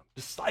training them,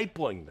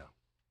 discipling them.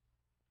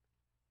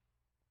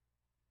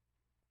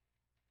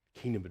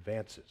 Kingdom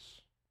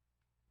advances.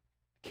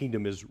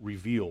 Kingdom is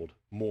revealed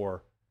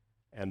more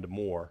and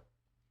more.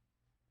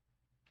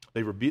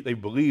 They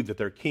believed that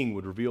their king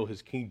would reveal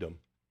his kingdom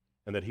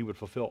and that he would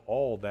fulfill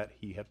all that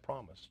he had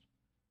promised.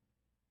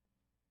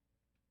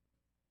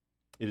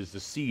 It is the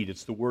seed,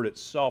 it's the word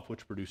itself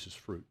which produces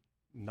fruit,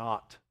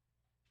 not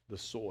the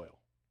soil.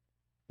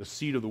 The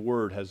seed of the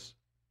word has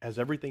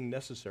everything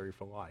necessary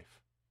for life.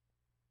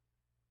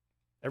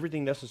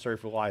 Everything necessary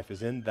for life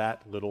is in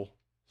that little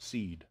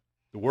seed.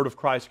 The word of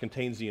Christ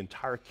contains the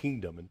entire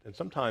kingdom, and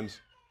sometimes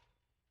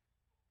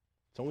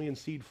it's only in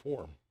seed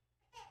form.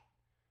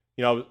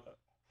 You know, I was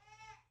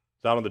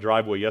out on the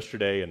driveway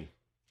yesterday, and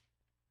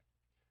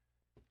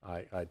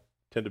I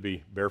tend to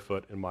be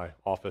barefoot in my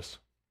office,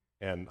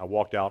 and I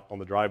walked out on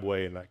the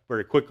driveway, and I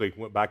very quickly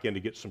went back in to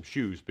get some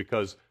shoes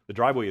because the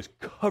driveway is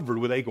covered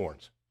with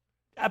acorns.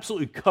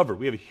 Absolutely covered.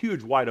 We have a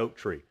huge white oak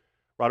tree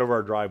right over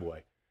our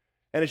driveway.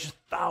 And it's just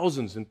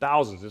thousands and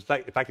thousands. In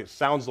fact, it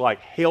sounds like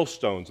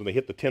hailstones when they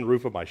hit the tin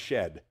roof of my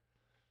shed.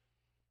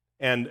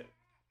 And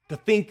to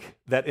think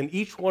that in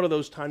each one of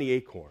those tiny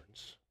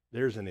acorns,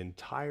 there's an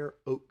entire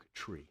oak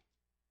tree.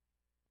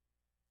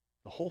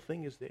 The whole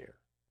thing is there.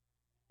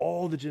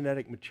 All the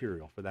genetic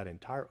material for that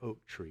entire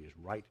oak tree is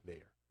right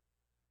there.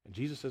 And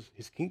Jesus says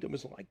his kingdom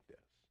is like this.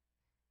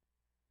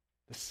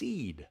 The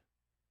seed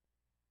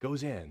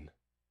goes in,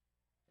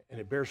 and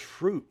it bears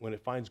fruit when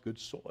it finds good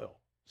soil.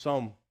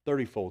 Some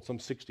 30-fold, some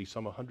 60,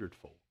 some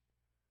 100-fold.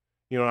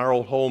 You know, in our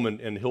old home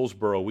in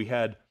Hillsboro, we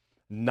had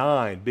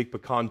 9 big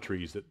pecan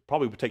trees that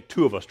probably would take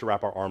 2 of us to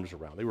wrap our arms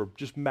around. They were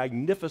just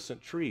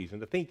magnificent trees.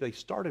 And to think they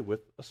started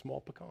with a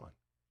small pecan,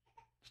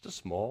 just a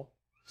small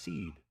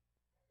seed.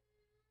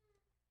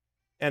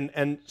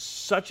 And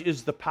such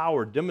is the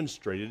power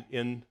demonstrated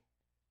in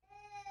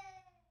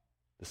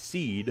the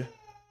seed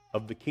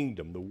of the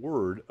kingdom, the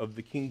word of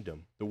the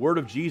kingdom. The word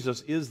of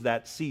Jesus is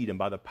that seed, and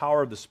by the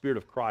power of the Spirit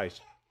of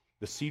Christ,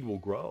 the seed will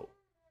grow.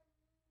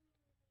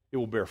 It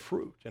will bear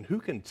fruit. And who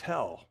can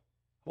tell?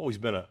 I've always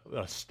been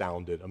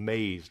astounded,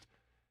 amazed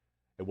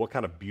at what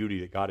kind of beauty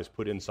that God has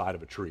put inside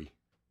of a tree.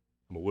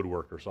 I'm a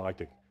woodworker, so I like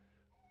to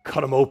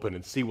cut them open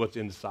and see what's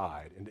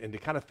inside, and to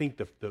kind of think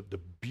the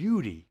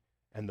beauty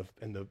and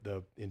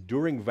the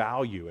enduring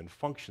value and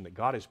function that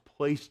God has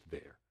placed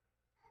there.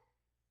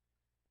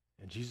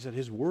 And Jesus said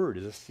his word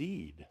is a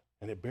seed,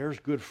 and it bears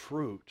good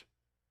fruit.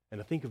 And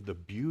to think of the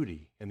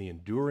beauty and the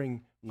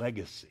enduring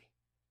legacy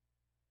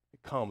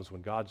that comes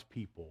when God's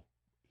people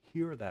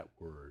hear that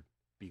word,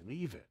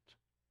 believe it,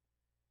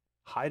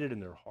 hide it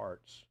in their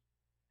hearts.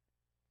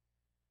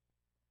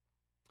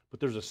 But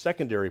there's a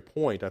secondary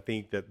point, I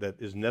think, that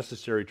is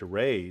necessary to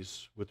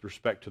raise with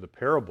respect to the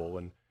parable,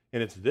 and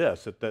it's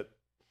this, that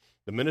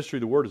the ministry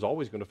of the word is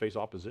always going to face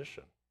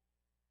opposition.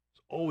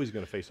 It's always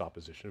going to face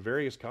opposition of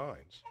various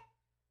kinds.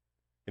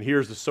 And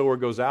here's the sower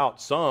goes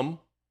out. Some,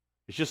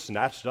 it's just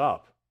snatched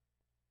up.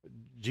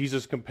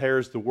 Jesus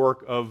compares the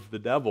work of the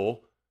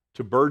devil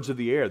to birds of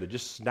the air that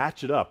just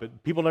snatch it up.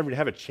 People never even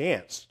have a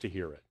chance to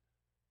hear it.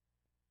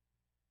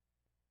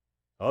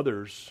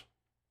 Others,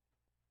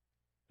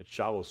 it's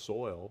shallow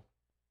soil.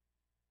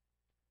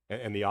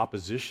 And the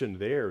opposition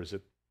there is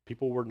that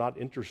people were not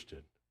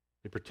interested.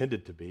 They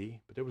pretended to be,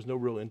 but there was no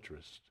real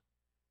interest.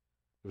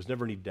 There was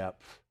never any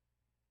depth.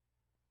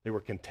 They were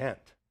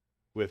content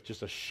with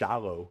just a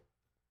shallow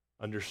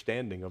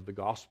understanding of the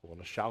gospel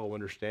and a shallow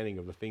understanding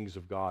of the things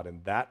of God.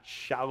 And that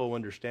shallow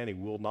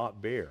understanding will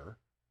not bear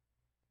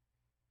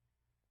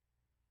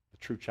the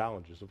true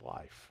challenges of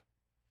life.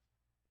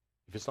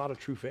 If it's not a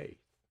true faith,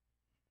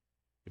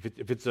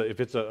 if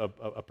it's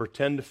a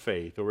pretend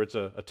faith, or it's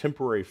a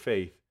temporary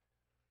faith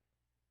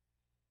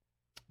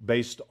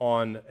based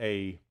on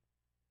an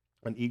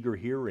eager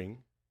hearing,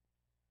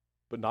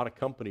 but not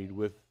accompanied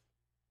with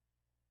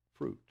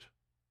fruit.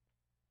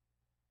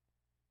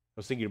 I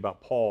was thinking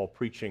about Paul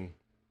preaching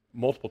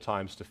multiple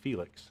times to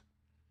Felix.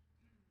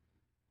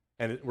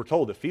 And we're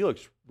told that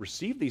Felix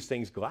received these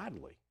things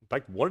gladly. In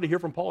fact, wanted to hear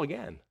from Paul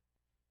again.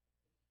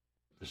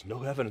 There's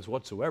no evidence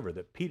whatsoever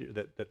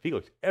that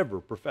Felix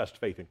ever professed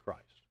faith in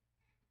Christ.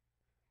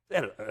 They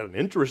had an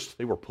interest.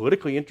 They were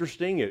politically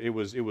interesting. It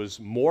was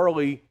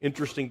morally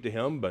interesting to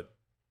him, but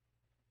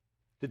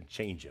it didn't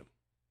change him.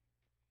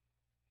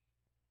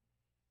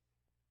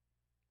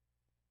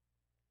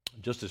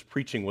 Just as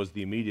preaching was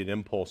the immediate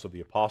impulse of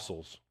the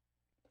apostles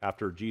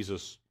after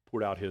Jesus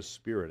poured out his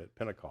Spirit at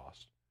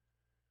Pentecost,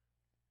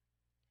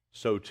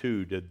 so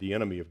too did the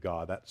enemy of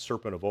God, that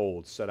serpent of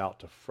old, set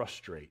out to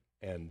frustrate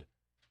and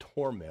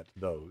torment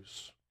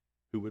those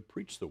who would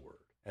preach the word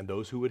and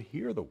those who would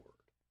hear the word.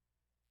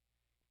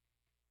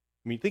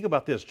 I mean, think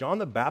about this. John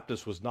the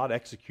Baptist was not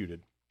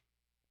executed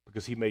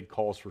because he made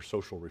calls for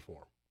social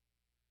reform.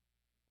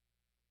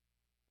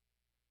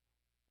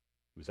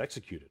 He was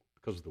executed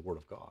because of the word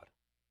of God.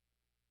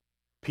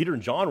 Peter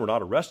and John were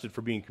not arrested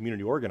for being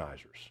community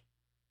organizers.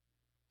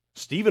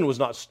 Stephen was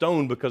not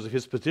stoned because of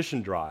his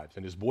petition drives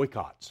and his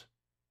boycotts.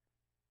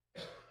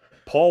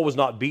 Paul was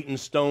not beaten,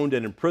 stoned,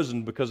 and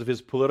imprisoned because of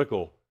his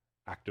political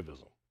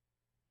activism.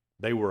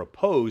 They were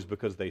opposed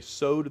because they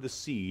sowed the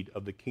seed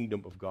of the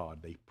kingdom of God.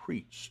 They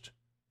preached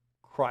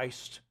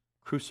Christ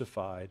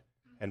crucified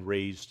and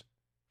raised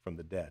from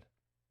the dead.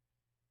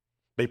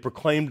 They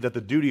proclaimed that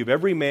the duty of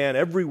every man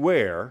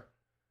everywhere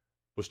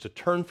was to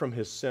turn from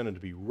his sin and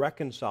to be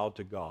reconciled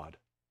to God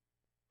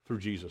through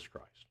Jesus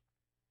Christ.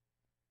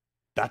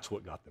 That's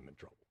what got them in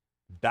trouble.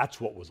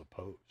 That's what was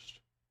opposed.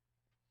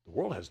 The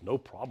world has no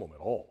problem at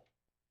all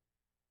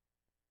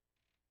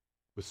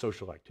with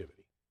social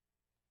activity.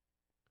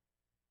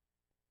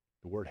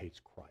 The world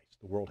hates Christ.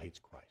 The world hates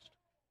Christ.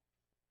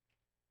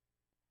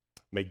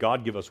 May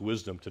God give us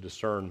wisdom to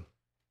discern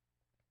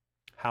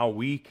how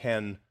we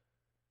can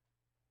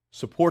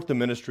support the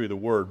ministry of the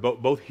word,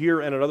 both here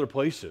and at other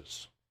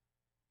places.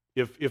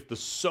 If the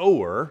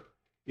sower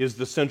is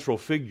the central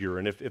figure,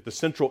 and if the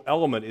central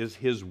element is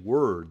his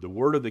word, the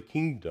word of the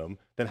kingdom,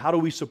 then how do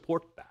we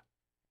support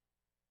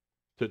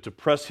that? To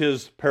press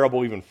his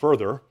parable even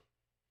further,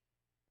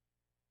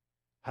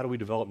 how do we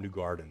develop new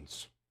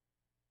gardens?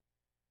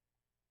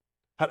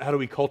 How do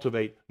we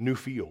cultivate new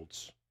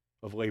fields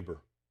of labor?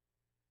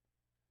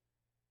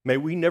 May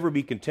we never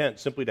be content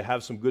simply to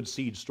have some good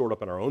seeds stored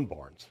up in our own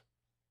barns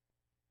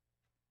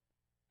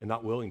and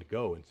not willing to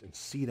go and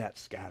see that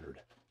scattered.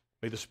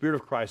 May the Spirit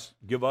of Christ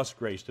give us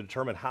grace to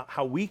determine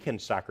how we can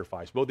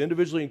sacrifice, both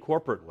individually and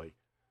corporately,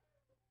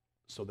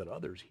 so that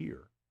others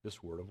hear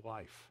this word of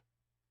life,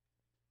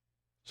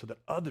 so that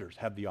others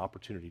have the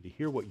opportunity to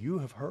hear what you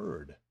have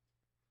heard,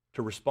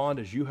 to respond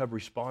as you have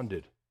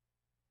responded.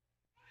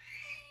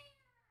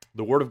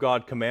 The Word of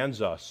God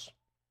commands us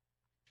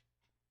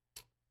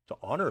to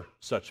honor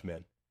such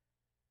men.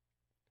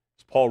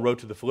 As Paul wrote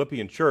to the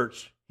Philippian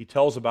church, he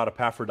tells about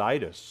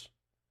Epaphroditus,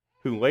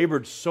 who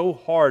labored so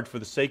hard for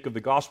the sake of the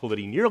gospel that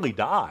he nearly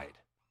died.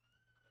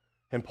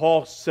 And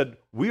Paul said,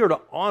 we are to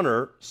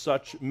honor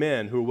such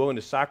men who are willing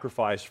to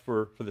sacrifice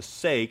for the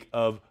sake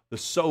of the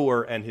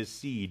sower and his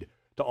seed.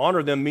 To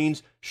honor them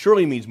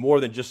surely means more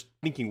than just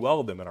thinking well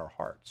of them in our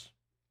hearts.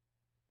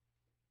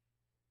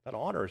 That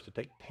honor is to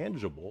take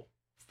tangible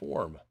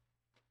form,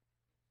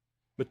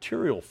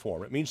 material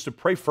form. It means to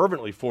pray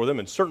fervently for them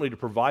and certainly to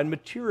provide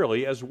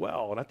materially as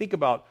well. And I think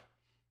about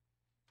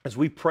as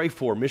we pray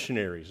for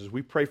missionaries, as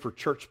we pray for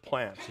church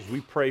plants, as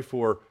we pray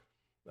for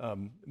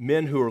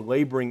men who are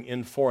laboring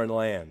in foreign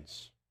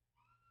lands,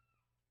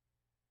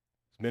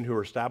 men who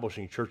are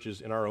establishing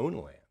churches in our own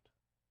land,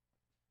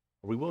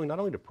 are we willing not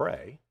only to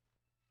pray,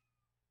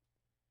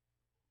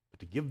 but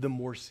to give them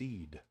more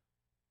seed,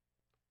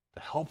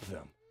 to help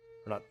them?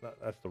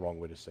 That's the wrong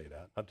way to say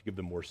that. Not to give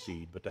them more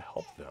seed, but to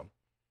help them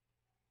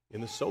in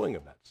the sowing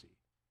of that seed.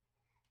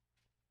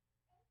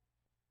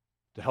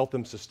 To help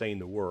them sustain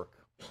the work.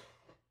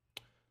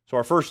 So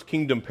our first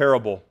kingdom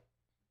parable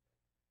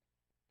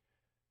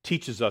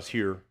teaches us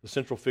here the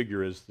central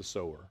figure is the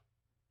sower.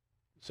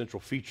 The central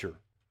feature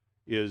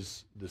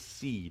is the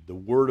seed, the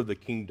word of the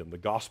kingdom, the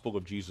gospel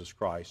of Jesus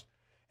Christ.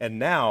 And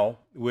now,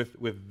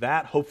 with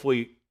that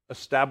hopefully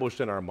established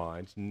in our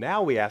minds,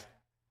 now we ask,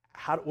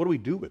 what do we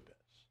do with this?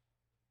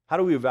 How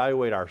do we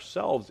evaluate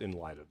ourselves in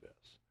light of this?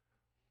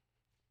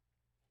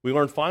 We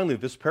learn finally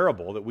this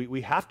parable that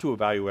we have to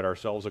evaluate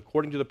ourselves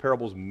according to the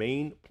parable's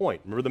main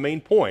point. Remember, the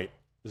main point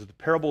is that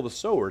the parable of the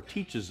sower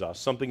teaches us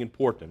something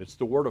important. It's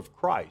the word of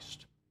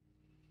Christ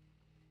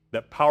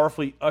that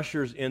powerfully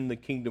ushers in the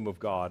kingdom of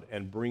God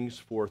and brings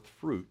forth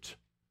fruit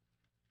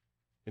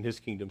in his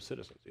kingdom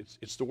citizens.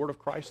 It's the word of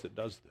Christ that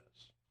does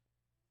this.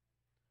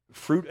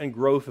 Fruit and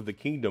growth of the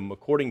kingdom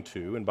according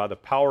to and by the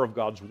power of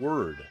God's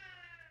word.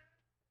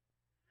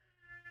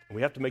 And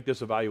we have to make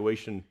this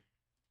evaluation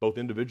both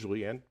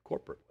individually and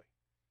corporately,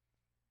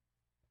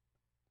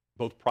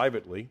 both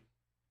privately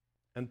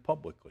and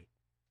publicly.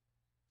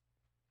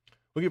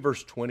 Look at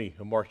verse 20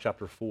 of Mark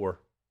chapter 4.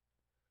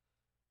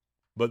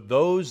 But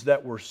those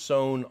that were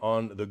sown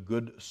on the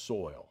good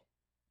soil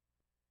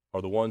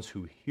are the ones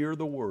who hear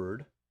the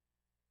word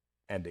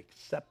and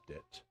accept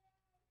it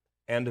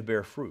and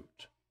bear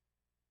fruit,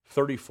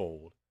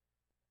 30-fold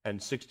and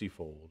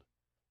 60-fold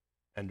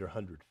and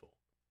 100-fold.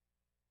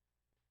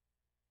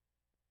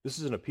 This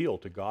is an appeal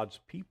to God's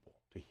people,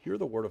 to hear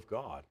the word of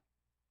God.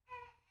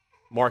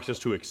 Mark says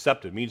to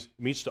accept it,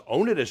 means to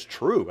own it as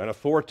true and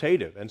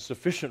authoritative and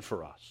sufficient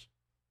for us.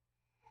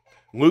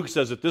 Luke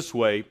says it this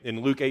way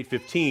in Luke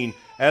 8:15,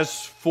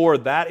 as for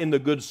that in the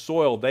good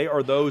soil, they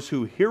are those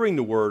who, hearing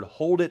the word,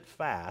 hold it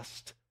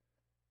fast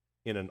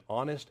in an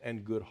honest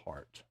and good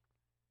heart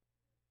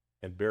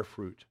and bear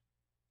fruit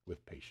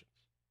with patience.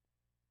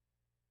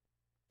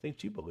 Saints,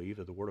 do you believe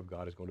that the word of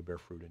God is going to bear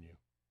fruit in you?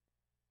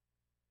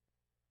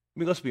 I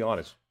mean, let's be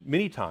honest.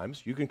 Many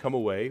times you can come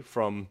away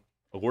from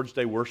a Lord's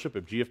Day worship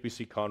at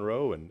GFBC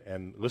Conroe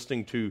and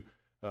listening to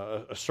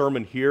a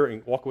sermon here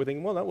and walk away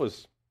thinking, well, that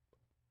was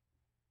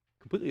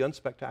completely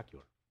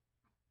unspectacular.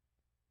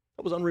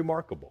 That was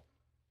unremarkable.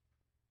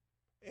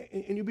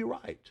 And you'd be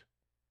right.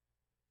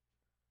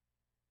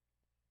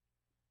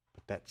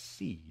 But that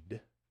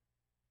seed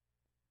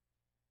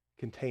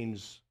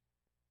contains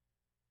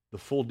the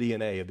full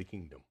DNA of the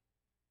kingdom.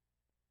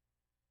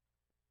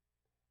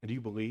 And do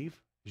you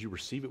believe, as you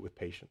receive it with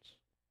patience,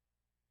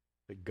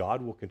 that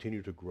God will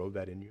continue to grow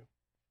that in you?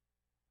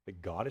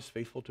 That God is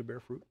faithful to bear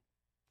fruit?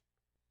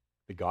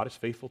 That God is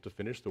faithful to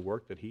finish the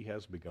work that he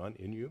has begun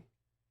in you?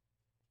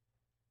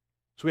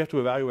 So we have to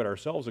evaluate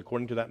ourselves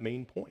according to that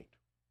main point.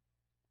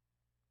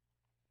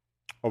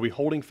 Are we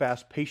holding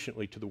fast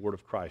patiently to the word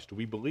of Christ? Do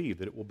we believe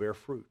that it will bear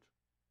fruit?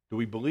 Do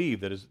we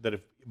believe that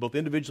if both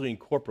individually and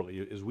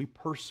corporately, as we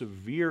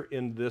persevere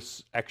in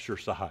this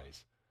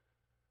exercise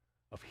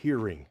of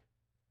hearing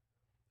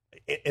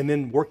and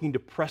then working to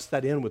press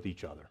that in with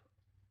each other,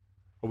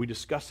 are we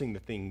discussing the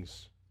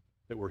things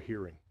that we're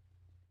hearing?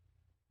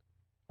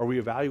 Are we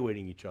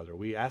evaluating each other? Are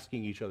we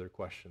asking each other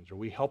questions? Are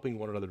we helping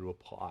one another to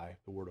apply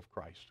the word of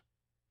Christ?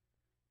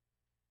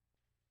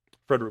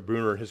 Frederick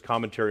Bruner, in his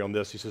commentary on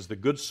this, he says, the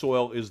good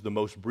soil is the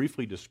most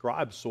briefly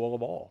described soil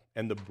of all,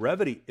 and the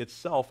brevity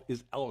itself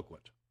is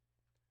eloquent.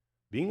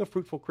 Being a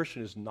fruitful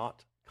Christian is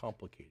not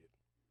complicated.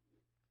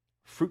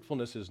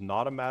 Fruitfulness is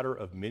not a matter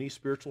of many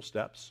spiritual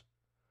steps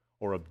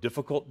or of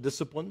difficult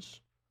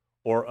disciplines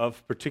or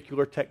of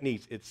particular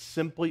techniques. It's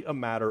simply a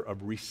matter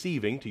of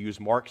receiving, to use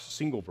Mark's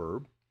single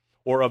verb,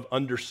 or of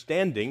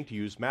understanding, to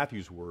use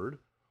Matthew's word,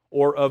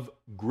 or of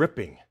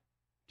gripping,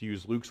 to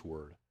use Luke's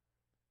word.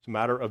 It's a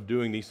matter of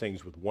doing these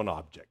things with one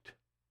object,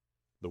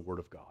 the Word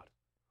of God.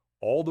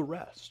 All the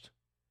rest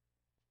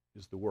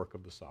is the work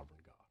of the sovereign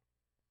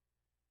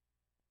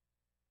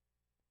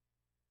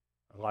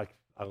God.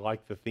 I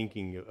like the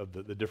thinking of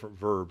the different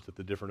verbs that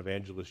the different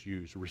evangelists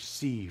use.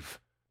 Receive,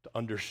 to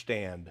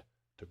understand,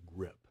 to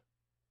grip.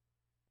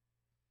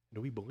 Do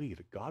we believe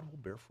that God will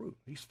bear fruit?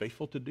 He's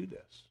faithful to do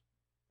this.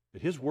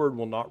 That his word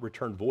will not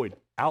return void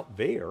out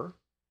there,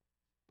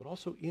 but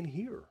also in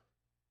here.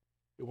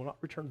 It will not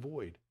return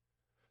void.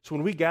 So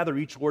when we gather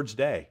each Lord's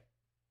Day,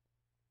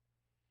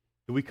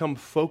 do we come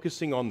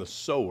focusing on the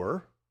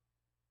sower,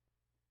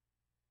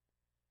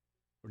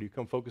 or do you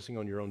come focusing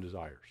on your own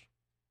desires?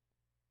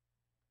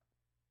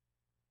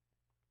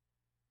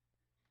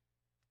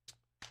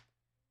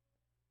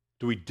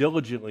 Do we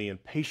diligently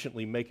and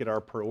patiently make it our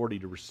priority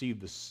to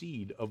receive the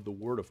seed of the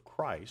word of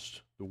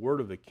Christ, the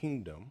word of the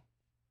kingdom,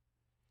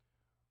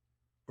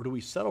 or do we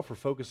settle for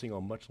focusing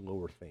on much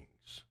lower things?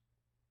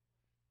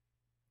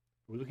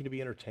 We're looking to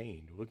be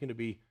entertained. We're looking to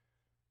be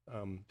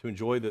to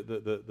enjoy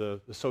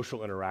the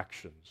social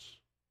interactions,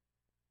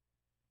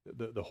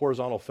 the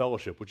horizontal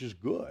fellowship, which is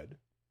good,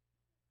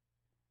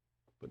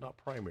 but not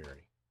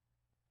primary.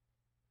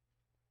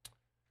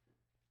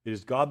 It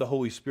is God the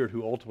Holy Spirit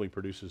who ultimately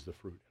produces the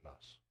fruit in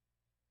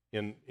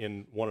us,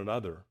 in one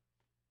another.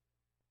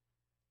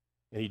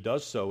 And he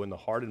does so in the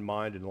heart and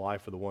mind and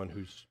life of the one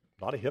who's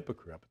not a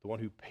hypocrite, but the one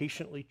who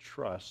patiently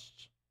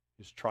trusts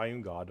his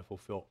triune God to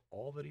fulfill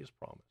all that he has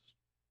promised.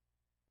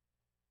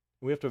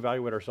 We have to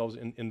evaluate ourselves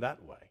in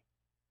that way.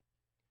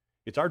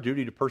 It's our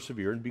duty to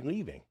persevere in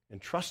believing and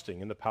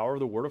trusting in the power of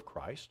the word of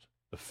Christ,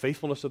 the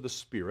faithfulness of the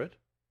Spirit,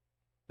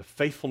 the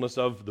faithfulness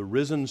of the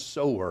risen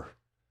sower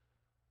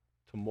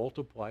to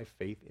multiply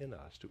faith in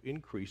us, to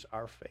increase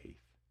our faith.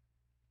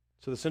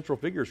 So the central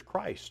figure is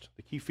Christ.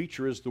 The key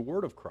feature is the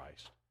word of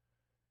Christ.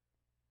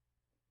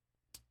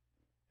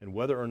 And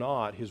whether or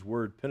not his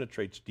word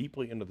penetrates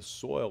deeply into the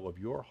soil of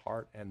your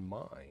heart and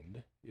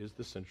mind is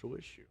the central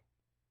issue.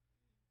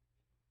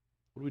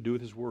 What do we do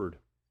with his word?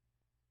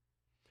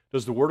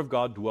 Does the word of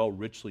God dwell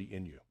richly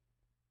in you?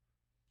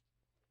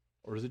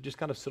 Or does it just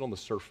kind of sit on the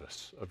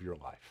surface of your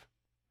life?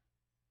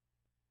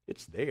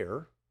 It's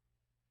there,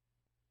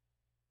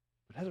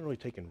 but it hasn't really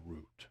taken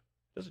root.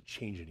 It doesn't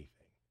change anything.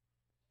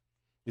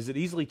 Is it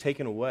easily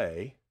taken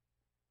away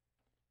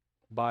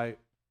by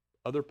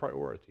other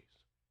priorities?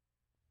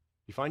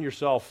 You find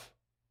yourself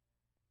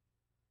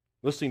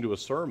listening to a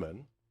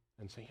sermon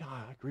and saying, yeah,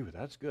 I agree with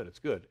that. It's good. It's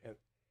good. And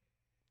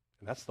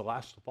that's the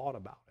last thought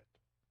about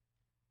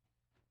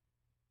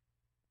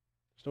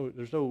it.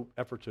 There's no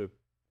effort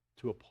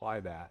to apply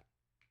that,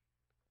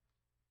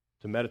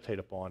 to meditate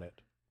upon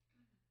it.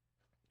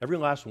 Every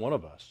last one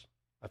of us,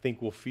 I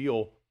think, will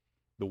feel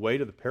the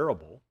weight of the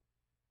parable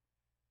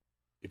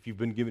if you've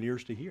been given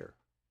ears to hear.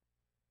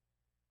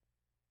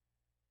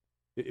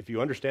 If you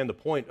understand the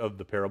point of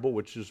the parable,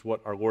 which is what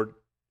our Lord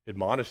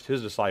admonished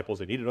his disciples,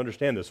 they needed to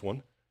understand this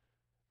one,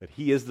 that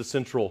he is the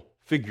central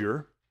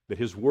figure, that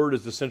his word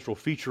is the central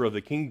feature of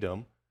the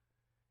kingdom.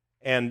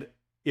 And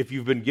if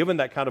you've been given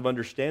that kind of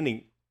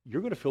understanding,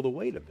 you're going to feel the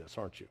weight of this,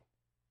 aren't you?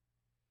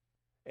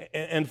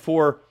 And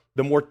for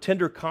the more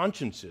tender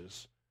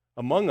consciences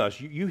among us,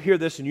 you hear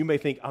this and you may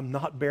think, I'm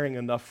not bearing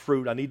enough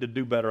fruit. I need to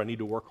do better. I need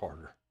to work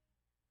harder.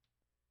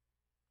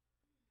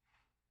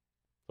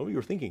 Some of you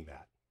are thinking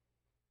that.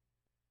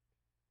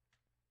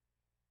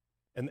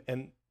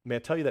 And may I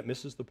tell you that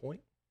misses the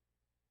point?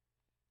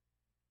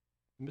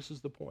 It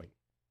misses the point.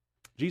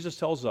 Jesus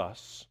tells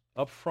us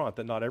up front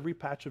that not every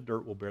patch of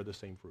dirt will bear the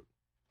same fruit.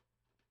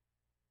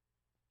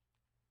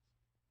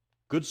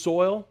 Good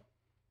soil,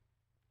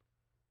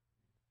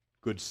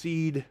 good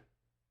seed,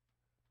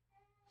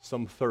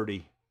 some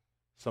 30,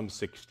 some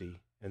 60,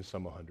 and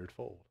some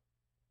 100-fold.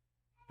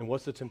 And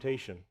what's the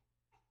temptation?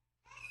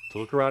 To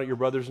look around at your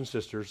brothers and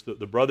sisters,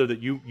 the brother that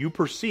you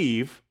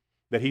perceive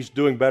that he's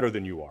doing better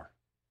than you are.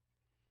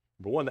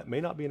 Number one, that may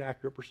not be an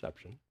accurate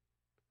perception.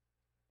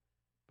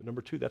 But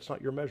number two, that's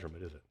not your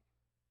measurement, is it?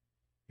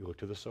 You look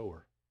to the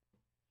sower.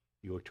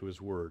 You look to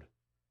his word.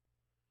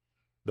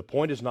 The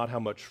point is not how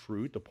much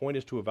fruit. The point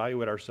is to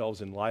evaluate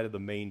ourselves in light of the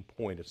main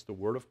point. It's the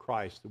word of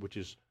Christ, which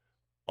is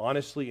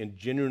honestly and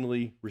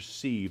genuinely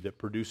received, that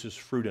produces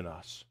fruit in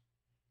us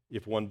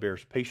if one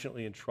bears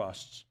patiently and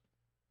trusts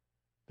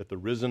that the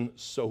risen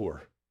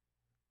sower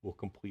will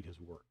complete his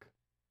work.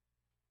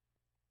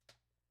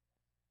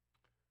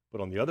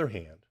 But on the other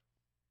hand,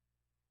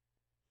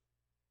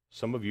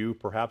 some of you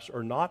perhaps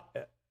are not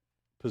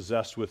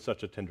possessed with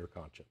such a tender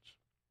conscience.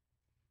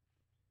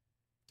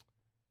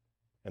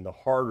 And the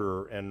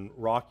harder and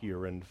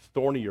rockier and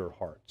thornier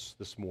hearts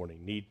this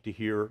morning need to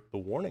hear the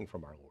warning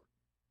from our Lord.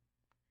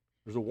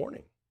 There's a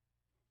warning.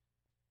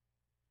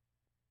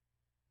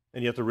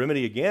 And yet the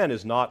remedy again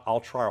is not, I'll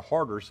try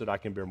harder so that I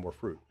can bear more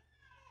fruit.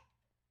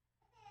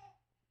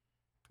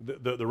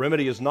 The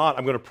remedy is not,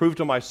 I'm going to prove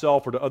to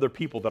myself or to other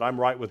people that I'm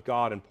right with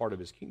God and part of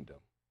his kingdom.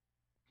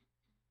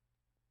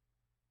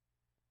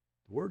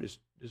 The word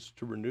is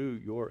to renew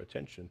your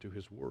attention to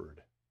his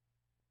word.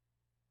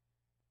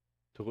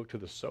 To look to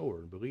the sower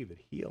and believe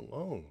that he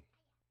alone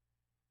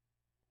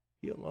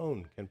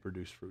can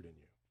produce fruit in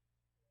you.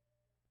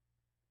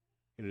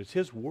 And it is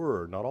his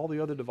word, not all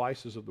the other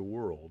devices of the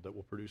world, that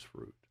will produce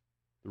fruit.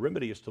 The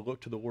remedy is to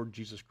look to the Lord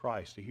Jesus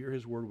Christ, to hear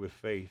his word with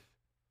faith.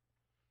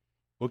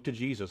 Look to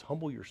Jesus.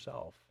 Humble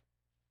yourself.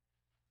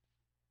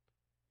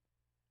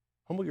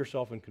 Humble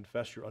yourself and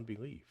confess your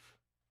unbelief.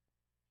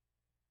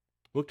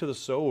 Look to the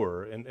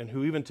sower and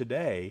who even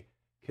today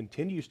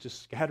continues to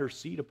scatter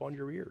seed upon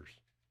your ears.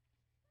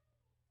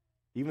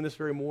 Even this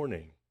very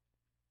morning,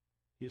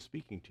 he is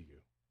speaking to you.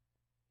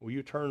 Will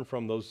you turn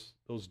from those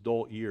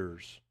dull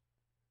ears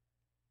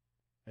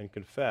and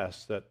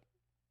confess that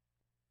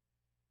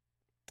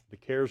the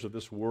cares of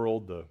this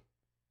world, the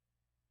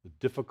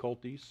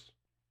difficulties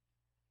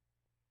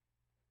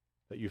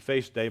that you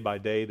face day by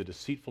day, the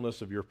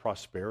deceitfulness of your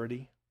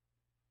prosperity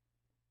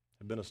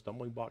have been a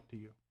stumbling block to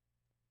you?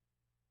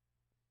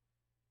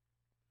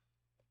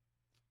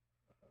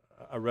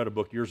 I read a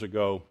book years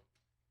ago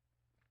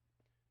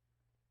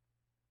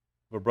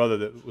of a brother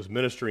that was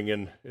ministering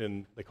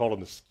in they called them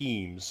the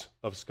schemes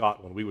of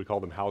Scotland. We would call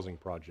them housing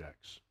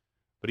projects.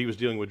 But he was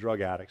dealing with drug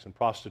addicts and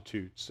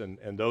prostitutes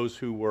and those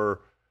who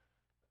were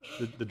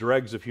the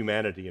dregs of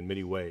humanity in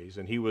many ways.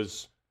 And he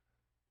was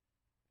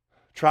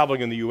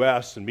traveling in the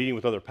U.S. and meeting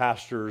with other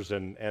pastors,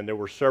 and there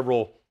were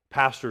several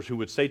pastors who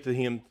would say to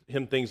him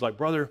things like,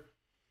 "Brother,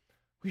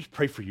 we just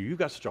pray for you. You've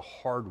got such a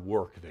hard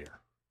work there."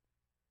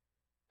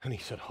 And he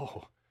said,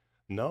 "Oh,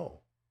 no.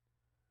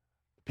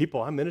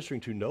 People I'm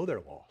ministering to know they're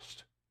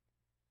lost.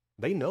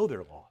 They know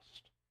they're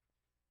lost.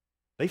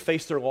 They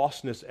face their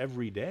lostness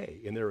every day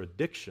in their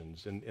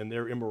addictions and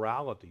their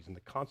immoralities and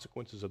the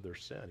consequences of their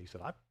sin." He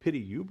said, "I pity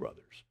you,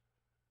 brothers,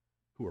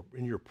 who are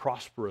in your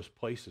prosperous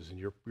places and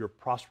your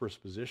prosperous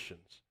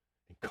positions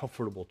in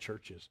comfortable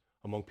churches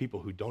among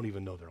people who don't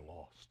even know they're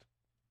lost."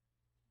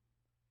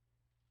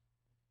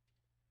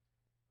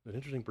 An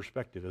interesting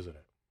perspective, isn't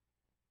it?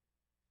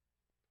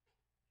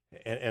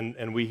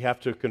 And we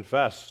have to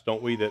confess,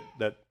 don't we,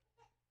 that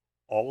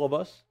all of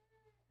us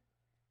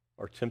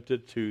are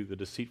tempted to the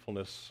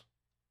deceitfulness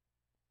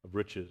of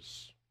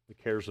riches, the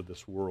cares of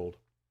this world.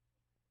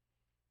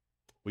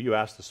 Will you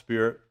ask the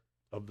Spirit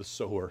of the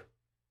sower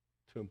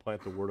to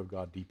implant the Word of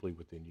God deeply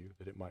within you,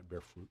 that it might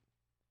bear fruit?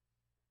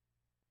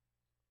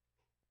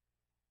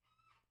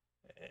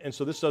 And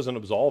so this doesn't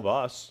absolve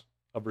us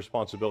of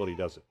responsibility,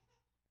 does it?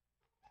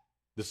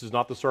 This is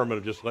not the sermon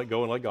of just let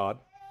go and let God.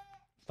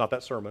 It's not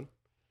that sermon.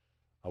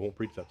 I won't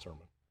preach that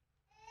sermon.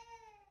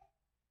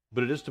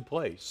 But it is to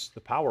place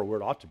the power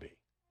where it ought to be.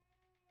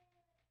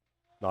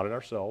 Not in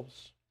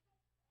ourselves,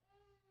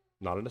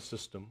 not in a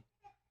system,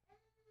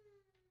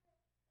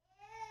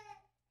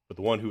 but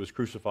the one who was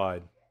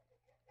crucified,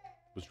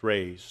 was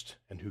raised,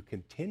 and who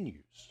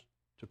continues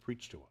to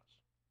preach to us.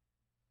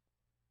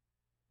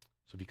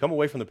 So if you come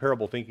away from the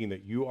parable thinking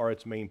that you are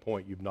its main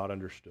point, you've not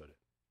understood it.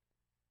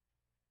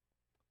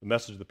 The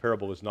message of the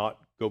parable is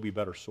not go be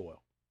better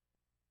soil.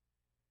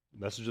 The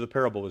message of the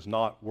parable is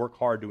not work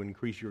hard to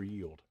increase your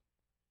yield.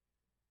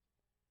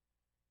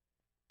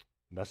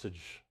 The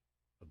message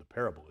of the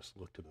parable is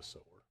look to the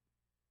sower.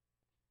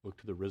 Look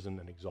to the risen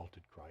and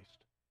exalted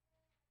Christ.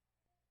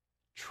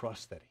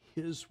 Trust that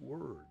his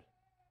word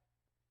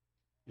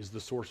is the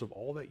source of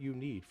all that you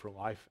need for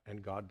life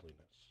and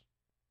godliness.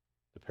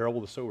 The parable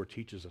of the sower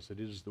teaches us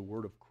that it is the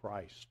word of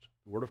Christ,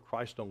 the word of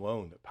Christ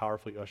alone, that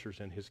powerfully ushers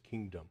in his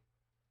kingdom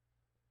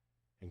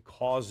and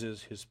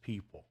causes his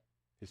people,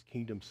 his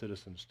kingdom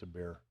citizens, to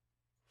bear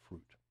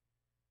fruit.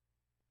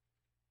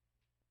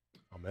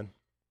 Amen.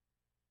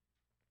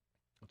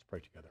 Let's pray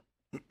together.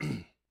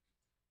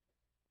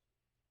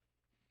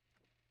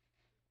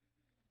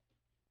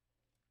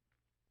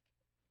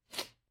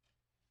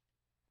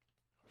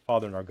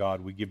 Father and our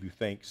God, we give you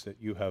thanks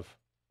that you have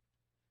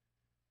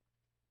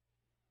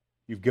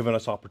you've given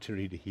us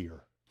opportunity to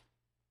hear.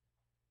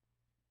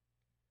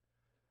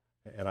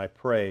 And I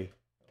pray,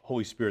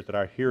 Holy Spirit, that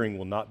our hearing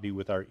will not be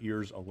with our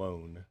ears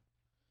alone,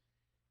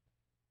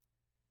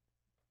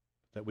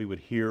 that we would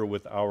hear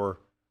with our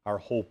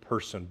whole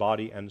person,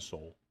 body and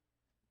soul.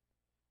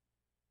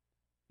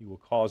 You will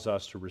cause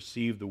us to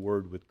receive the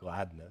word with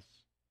gladness,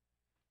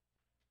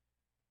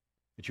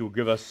 that you will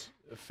give us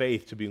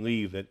faith to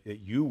believe that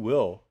you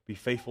will be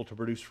faithful to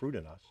produce fruit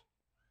in us.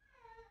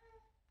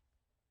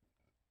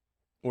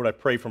 Lord, I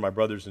pray for my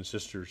brothers and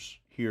sisters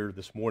here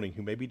this morning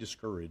who may be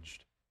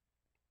discouraged,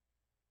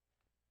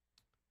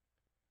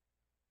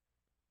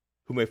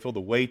 who may feel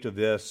the weight of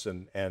this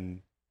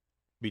and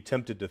be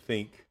tempted to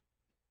think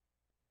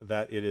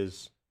that it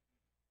is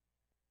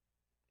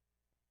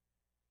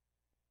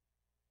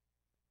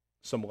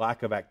some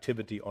lack of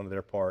activity on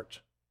their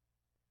part.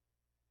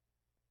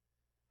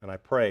 And I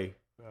pray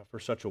for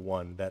such a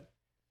one that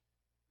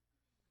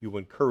you will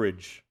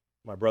encourage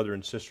my brother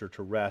and sister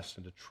to rest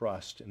and to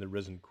trust in the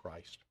risen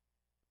Christ,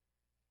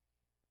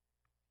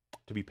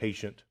 to be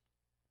patient,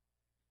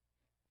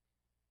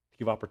 to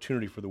give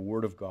opportunity for the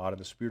Word of God and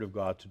the Spirit of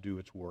God to do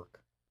its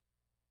work.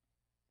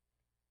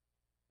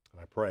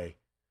 And I pray,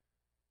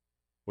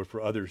 Lord,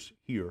 for others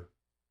here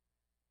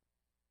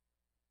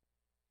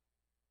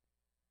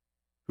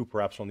who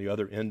perhaps on the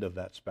other end of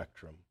that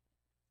spectrum,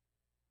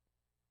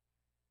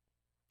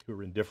 who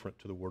are indifferent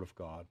to the Word of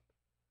God,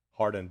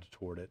 hardened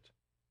toward it,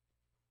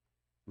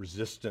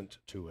 resistant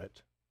to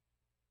it,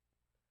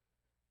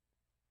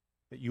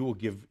 that you will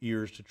give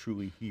ears to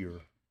truly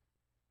hear,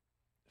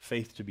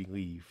 faith to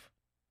believe,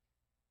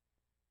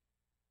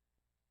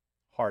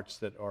 hearts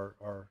that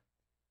are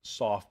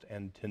soft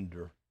and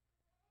tender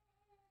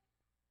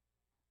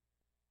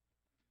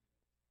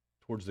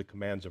towards the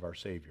commands of our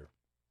Savior.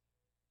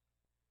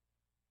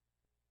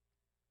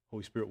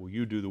 Holy Spirit, will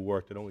you do the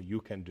work that only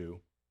you can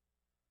do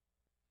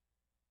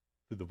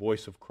through the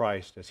voice of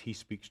Christ as he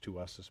speaks to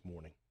us this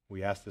morning?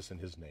 We ask this in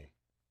his name.